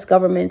U.S.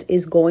 government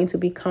is going to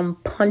become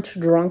punch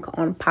drunk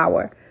on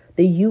power.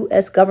 The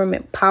U.S.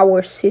 government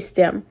power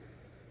system,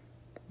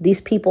 these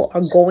people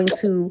are going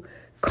to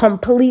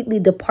completely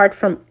depart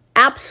from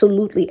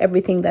absolutely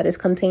everything that is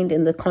contained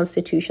in the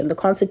Constitution. The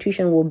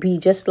Constitution will be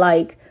just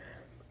like,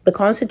 the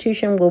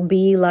Constitution will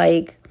be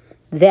like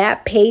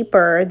that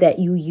paper that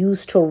you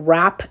use to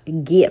wrap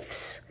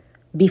gifts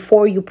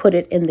before you put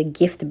it in the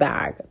gift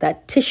bag,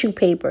 that tissue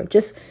paper,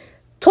 just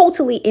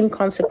totally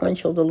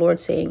inconsequential, the Lord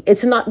saying.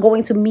 It's not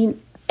going to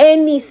mean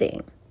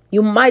anything.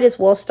 You might as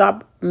well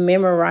stop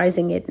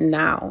memorizing it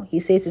now. He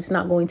says it's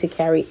not going to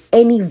carry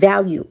any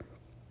value.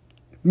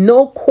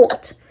 No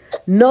court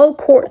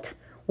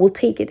will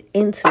take it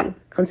into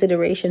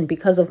consideration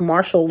because of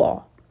martial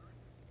law,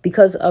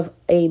 because of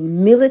a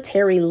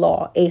military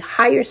law, a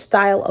higher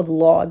style of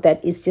law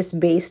that is just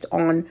based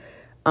on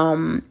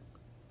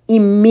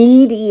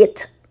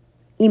immediate,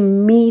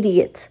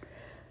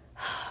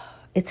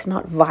 it's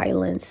not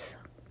violence,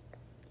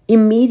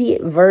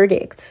 immediate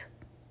verdict.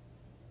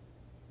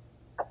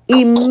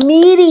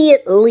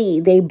 Immediately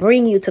they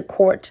bring you to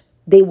court.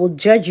 They will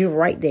judge you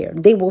right there.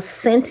 They will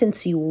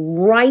sentence you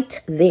right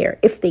there.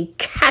 If they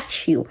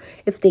catch you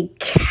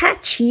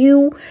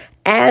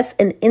as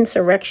an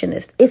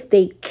insurrectionist, if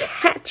they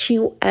catch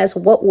you as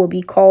what will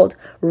be called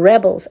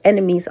rebels,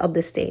 enemies of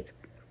the state,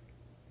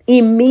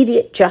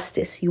 immediate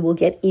justice. You will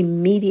get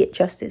immediate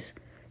justice.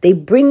 They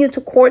bring you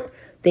to court.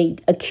 They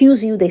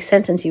accuse you. They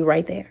sentence you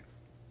right there.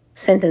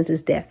 Sentence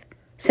is death.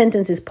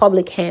 Sentence is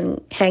public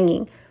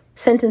hanging.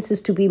 Sentence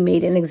is to be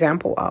made an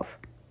example of.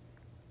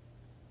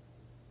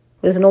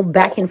 There's no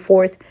back and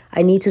forth.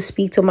 I need to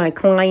speak to my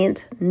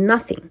client.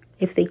 Nothing.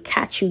 If they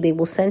catch you, they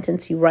will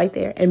sentence you right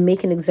there and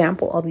make an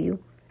example of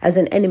you as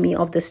an enemy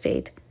of the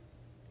state,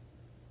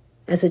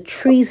 as a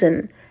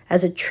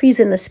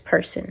treasonous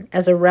person,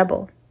 as a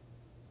rebel.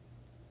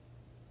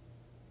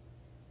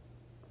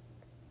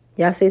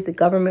 Yah says the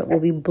government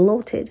will be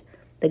bloated,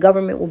 the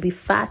government will be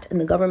fat,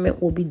 and the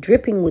government will be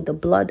dripping with the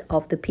blood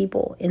of the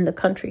people in the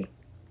country.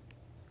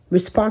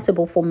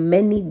 Responsible for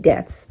many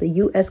deaths. The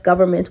U.S.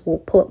 government will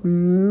put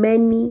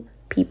many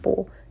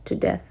people to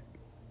death.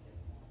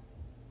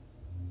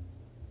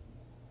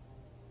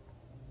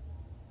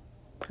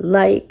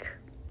 Like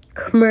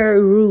Khmer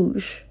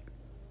Rouge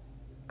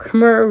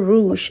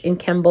in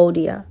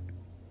Cambodia,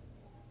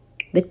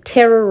 the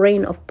terror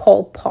reign of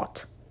Pol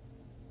Pot.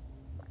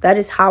 That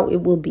is how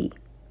it will be.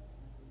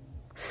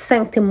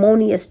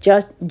 Sanctimonious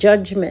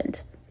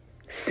judgment,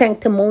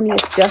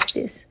 sanctimonious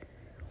justice.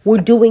 We're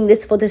doing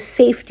this for the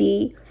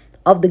safety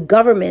of the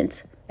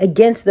government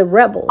against the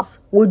rebels.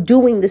 We're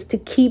doing this to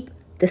keep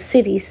the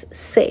cities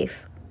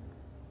safe.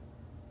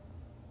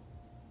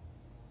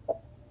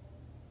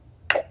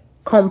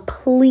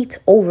 Complete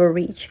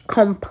overreach,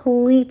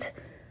 complete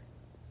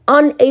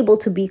unable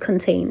to be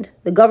contained.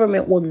 The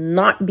government will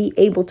not be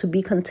able to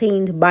be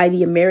contained by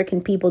the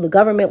American people. The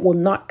government will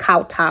not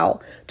kowtow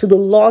to the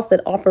laws that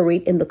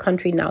operate in the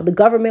country now. The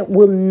government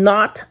will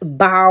not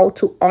bow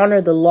to honor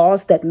the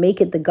laws that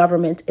make it the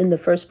government in the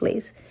first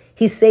place.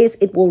 He says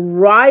it will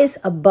rise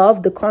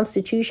above the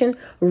Constitution,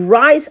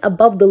 rise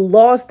above the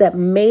laws that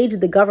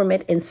made the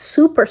government, and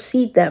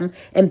supersede them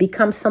and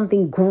become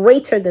something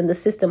greater than the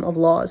system of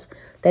laws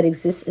that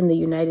exists in the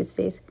United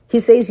States. He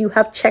says you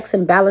have checks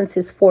and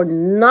balances for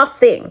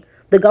nothing.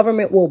 The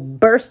government will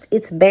burst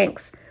its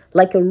banks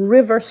like a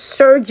river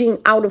surging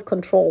out of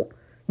control.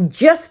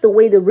 Just the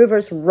way the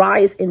rivers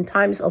rise in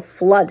times of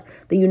flood,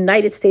 the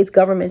United States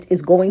government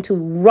is going to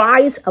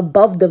rise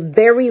above the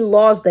very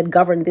laws that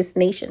govern this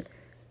nation,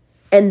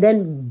 and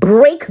then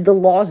break the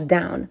laws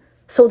down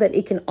so that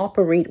it can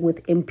operate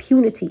with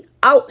impunity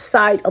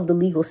outside of the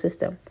legal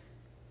system.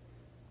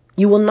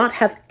 You will not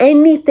have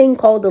anything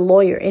called a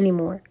lawyer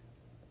anymore,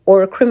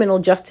 or a criminal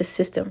justice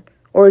system,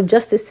 or a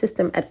justice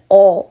system at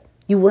all.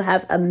 You will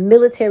have a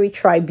military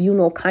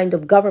tribunal kind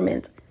of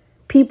government.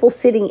 People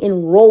sitting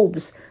in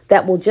robes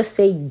that will just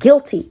say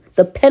guilty.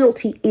 The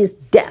penalty is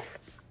death,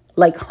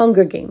 like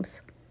Hunger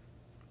Games.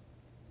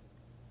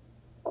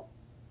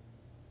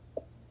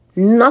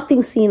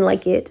 Nothing seen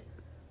like it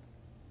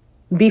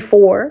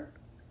before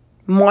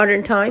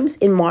modern times,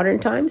 in modern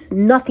times.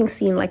 Nothing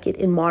seen like it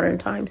in modern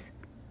times.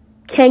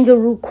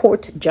 Kangaroo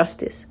court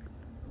justice.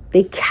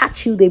 They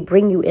catch you, they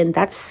bring you in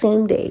that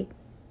same day.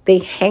 They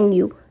hang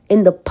you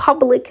in the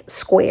public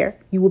square.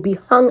 You will be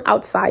hung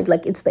outside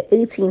like it's the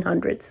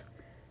 1800s.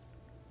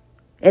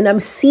 And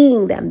I'm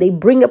seeing them. They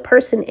bring a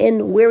person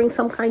in wearing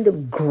some kind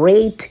of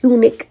gray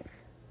tunic,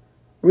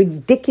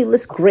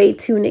 ridiculous gray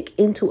tunic,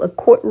 into a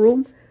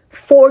courtroom.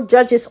 4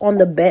 judges on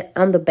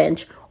the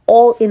bench,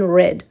 all in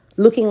red,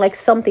 looking like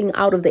something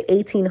out of the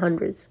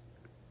 1800s.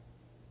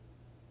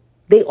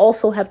 They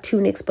also have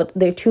tunics, but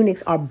their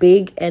tunics are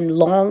big and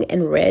long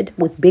and red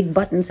with big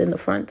buttons in the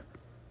front.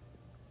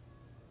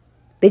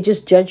 They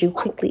just judge you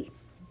quickly.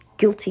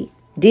 Guilty.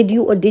 Did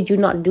you or did you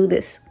not do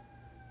this?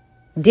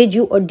 Did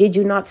you or did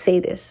you not say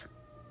this?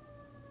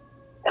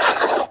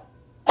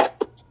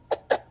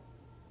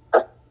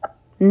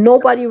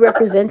 Nobody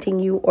representing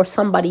you or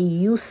somebody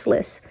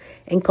useless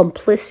and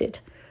complicit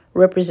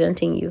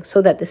representing you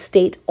so that the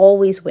state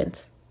always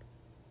wins.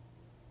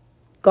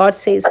 God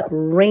says,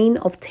 reign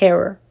of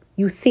terror.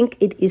 You think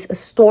it is a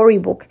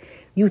storybook.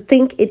 You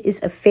think it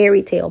is a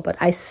fairy tale, but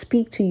I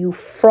speak to you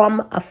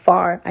from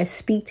afar. I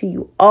speak to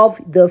you of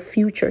the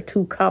future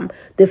to come,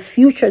 the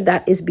future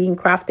that is being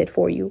crafted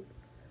for you.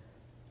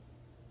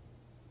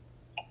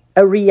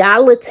 A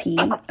reality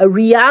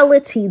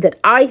that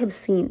I have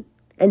seen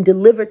and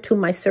delivered to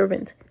my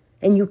servant,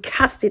 and you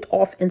cast it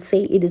off and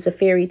say it is a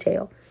fairy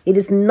tale. It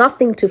is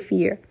nothing to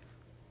fear,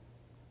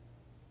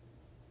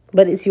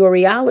 but it's your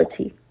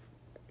reality.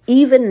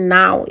 Even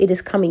now, it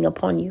is coming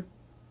upon you.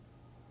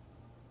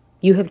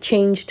 You have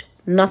changed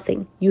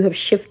nothing. You have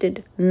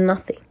shifted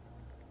nothing.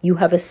 You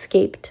have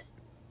escaped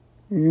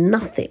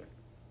nothing.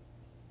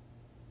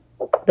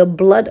 The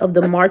blood of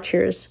the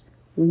martyrs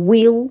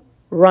will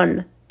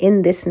run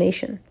in this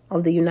nation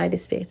of the United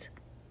States.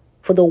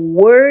 For the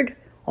word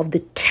of the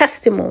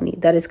testimony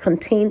that is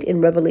contained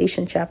in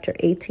Revelation chapter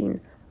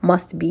 18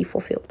 must be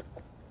fulfilled.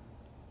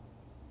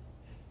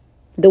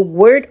 The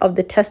word of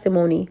the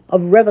testimony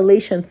of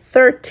Revelation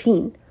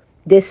 13,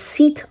 the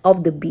seat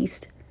of the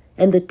beast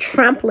and the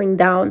trampling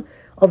down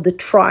of the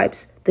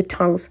tribes, the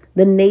tongues,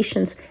 the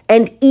nations,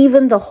 and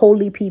even the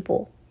holy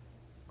people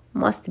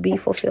must be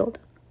fulfilled.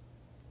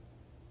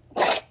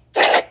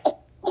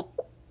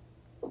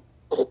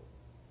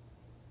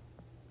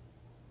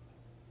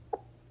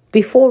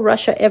 Before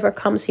Russia ever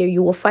comes here,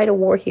 you will fight a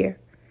war here.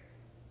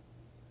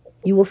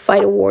 You will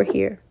fight a war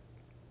here.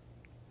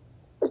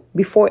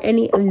 Before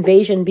any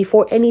invasion,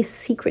 before any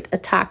secret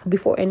attack,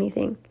 before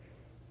anything,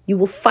 you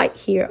will fight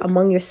here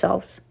among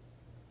yourselves.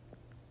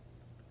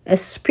 As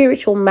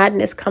spiritual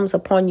madness comes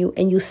upon you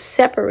and you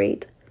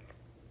separate,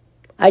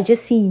 I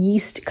just see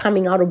yeast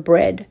coming out of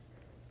bread,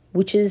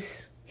 which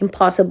is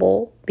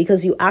impossible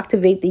because you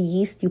activate the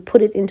yeast, you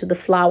put it into the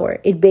flour,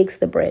 it bakes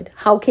the bread.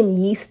 How can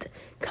yeast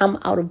come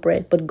out of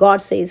bread? But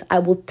God says, I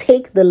will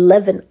take the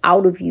leaven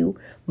out of you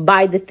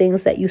by the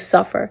things that you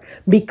suffer.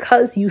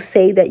 Because you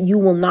say that you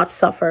will not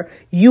suffer,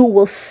 you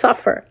will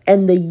suffer.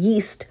 And the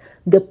yeast,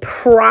 the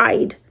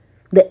pride,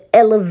 the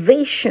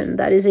elevation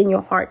that is in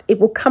your heart, it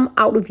will come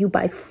out of you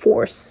by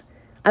force.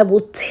 I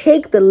will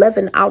take the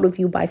leaven out of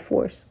you by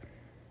force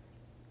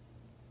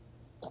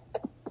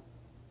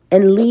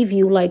and leave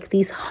you like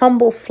these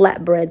humble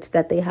flatbreads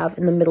that they have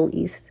in the Middle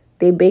East.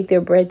 They bake their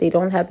bread. They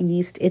don't have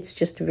yeast. It's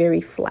just very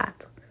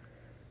flat.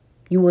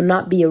 You will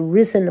not be a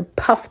risen,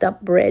 puffed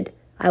up bread.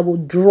 I will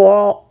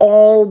draw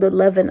all the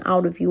leaven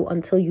out of you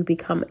until you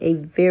become a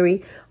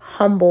very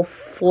humble,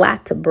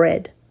 flat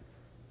bread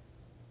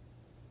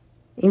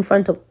in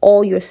front of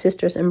all your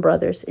sisters and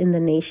brothers in the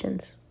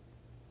nations.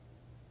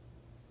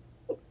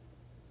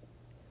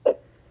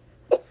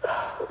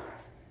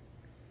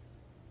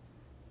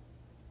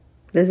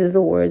 This is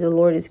the word the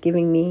Lord is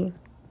giving me.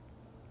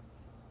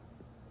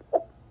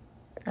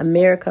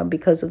 America,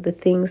 because of the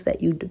things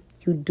that you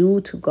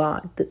do to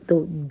God,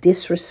 the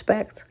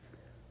disrespect,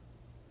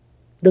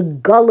 the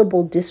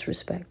gullible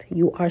disrespect.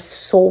 You are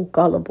so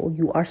gullible.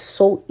 You are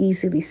so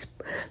easily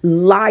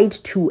lied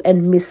to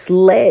and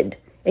misled.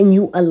 And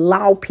you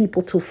allow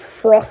people to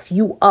froth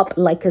you up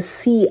like a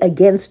sea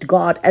against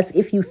God, as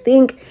if you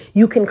think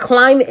you can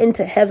climb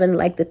into heaven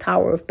like the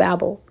Tower of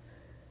Babel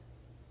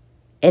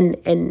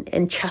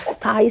and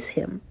chastise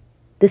him.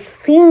 The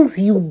things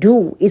you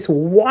do is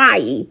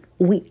why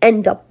we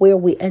end up where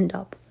we end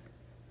up.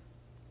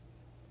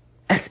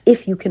 As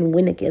if you can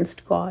win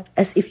against God,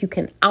 as if you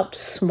can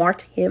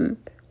outsmart him.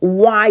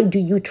 Why do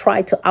you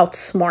try to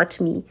outsmart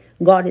me?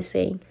 God is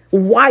saying,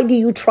 why do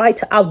you try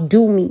to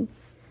outdo me?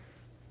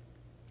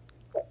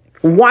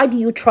 Why do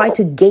you try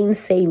to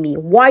gainsay me?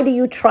 Why do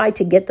you try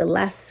to get the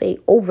last say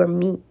over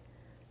me?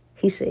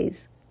 He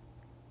says,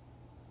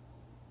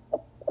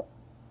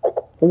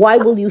 why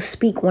will you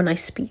speak when I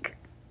speak?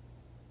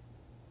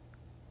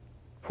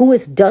 Who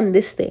has done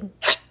this thing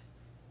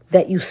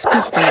that you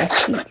speak when I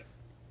speak?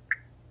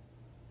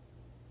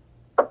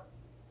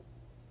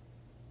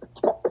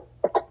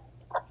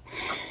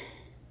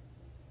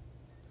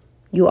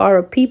 You are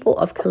a people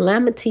of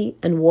calamity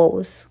and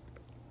woes.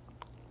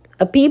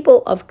 A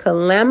people of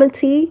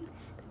calamity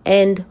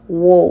and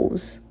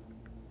woes.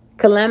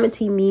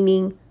 Calamity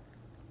meaning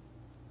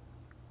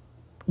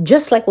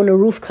just like when a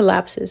roof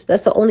collapses.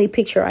 That's the only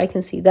picture I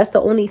can see. That's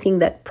the only thing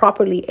that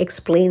properly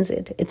explains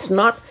it. It's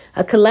not,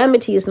 a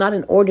calamity is not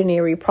an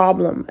ordinary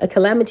problem. A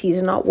calamity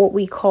is not what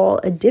we call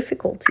a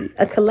difficulty.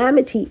 A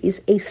calamity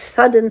is a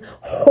sudden,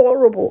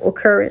 horrible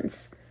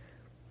occurrence.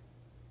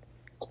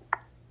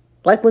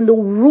 Like when the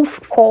roof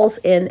falls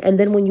in, and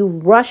then when you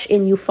rush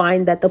in, you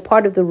find that the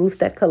part of the roof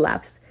that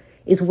collapsed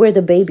is where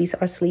the babies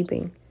are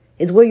sleeping,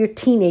 is where your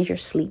teenager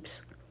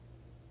sleeps.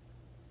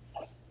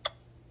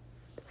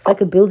 It's like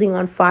a building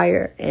on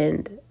fire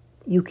and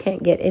you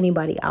can't get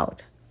anybody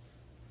out.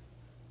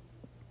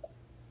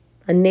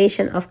 A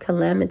nation of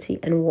calamity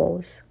and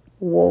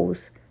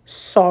woes,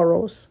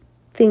 sorrows,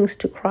 things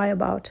to cry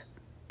about,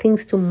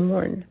 things to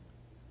mourn.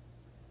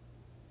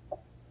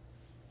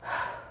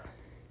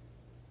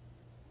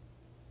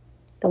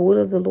 The will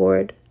of the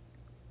Lord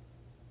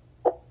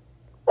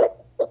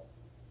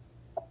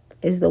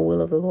is the will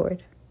of the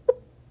Lord.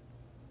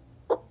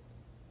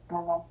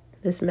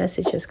 This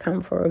message has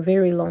come for a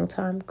very long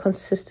time,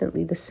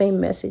 consistently, the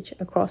same message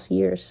across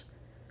years.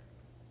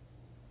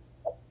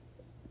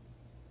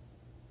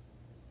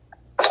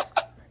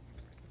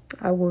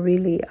 I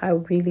really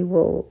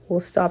will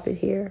stop it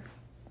here.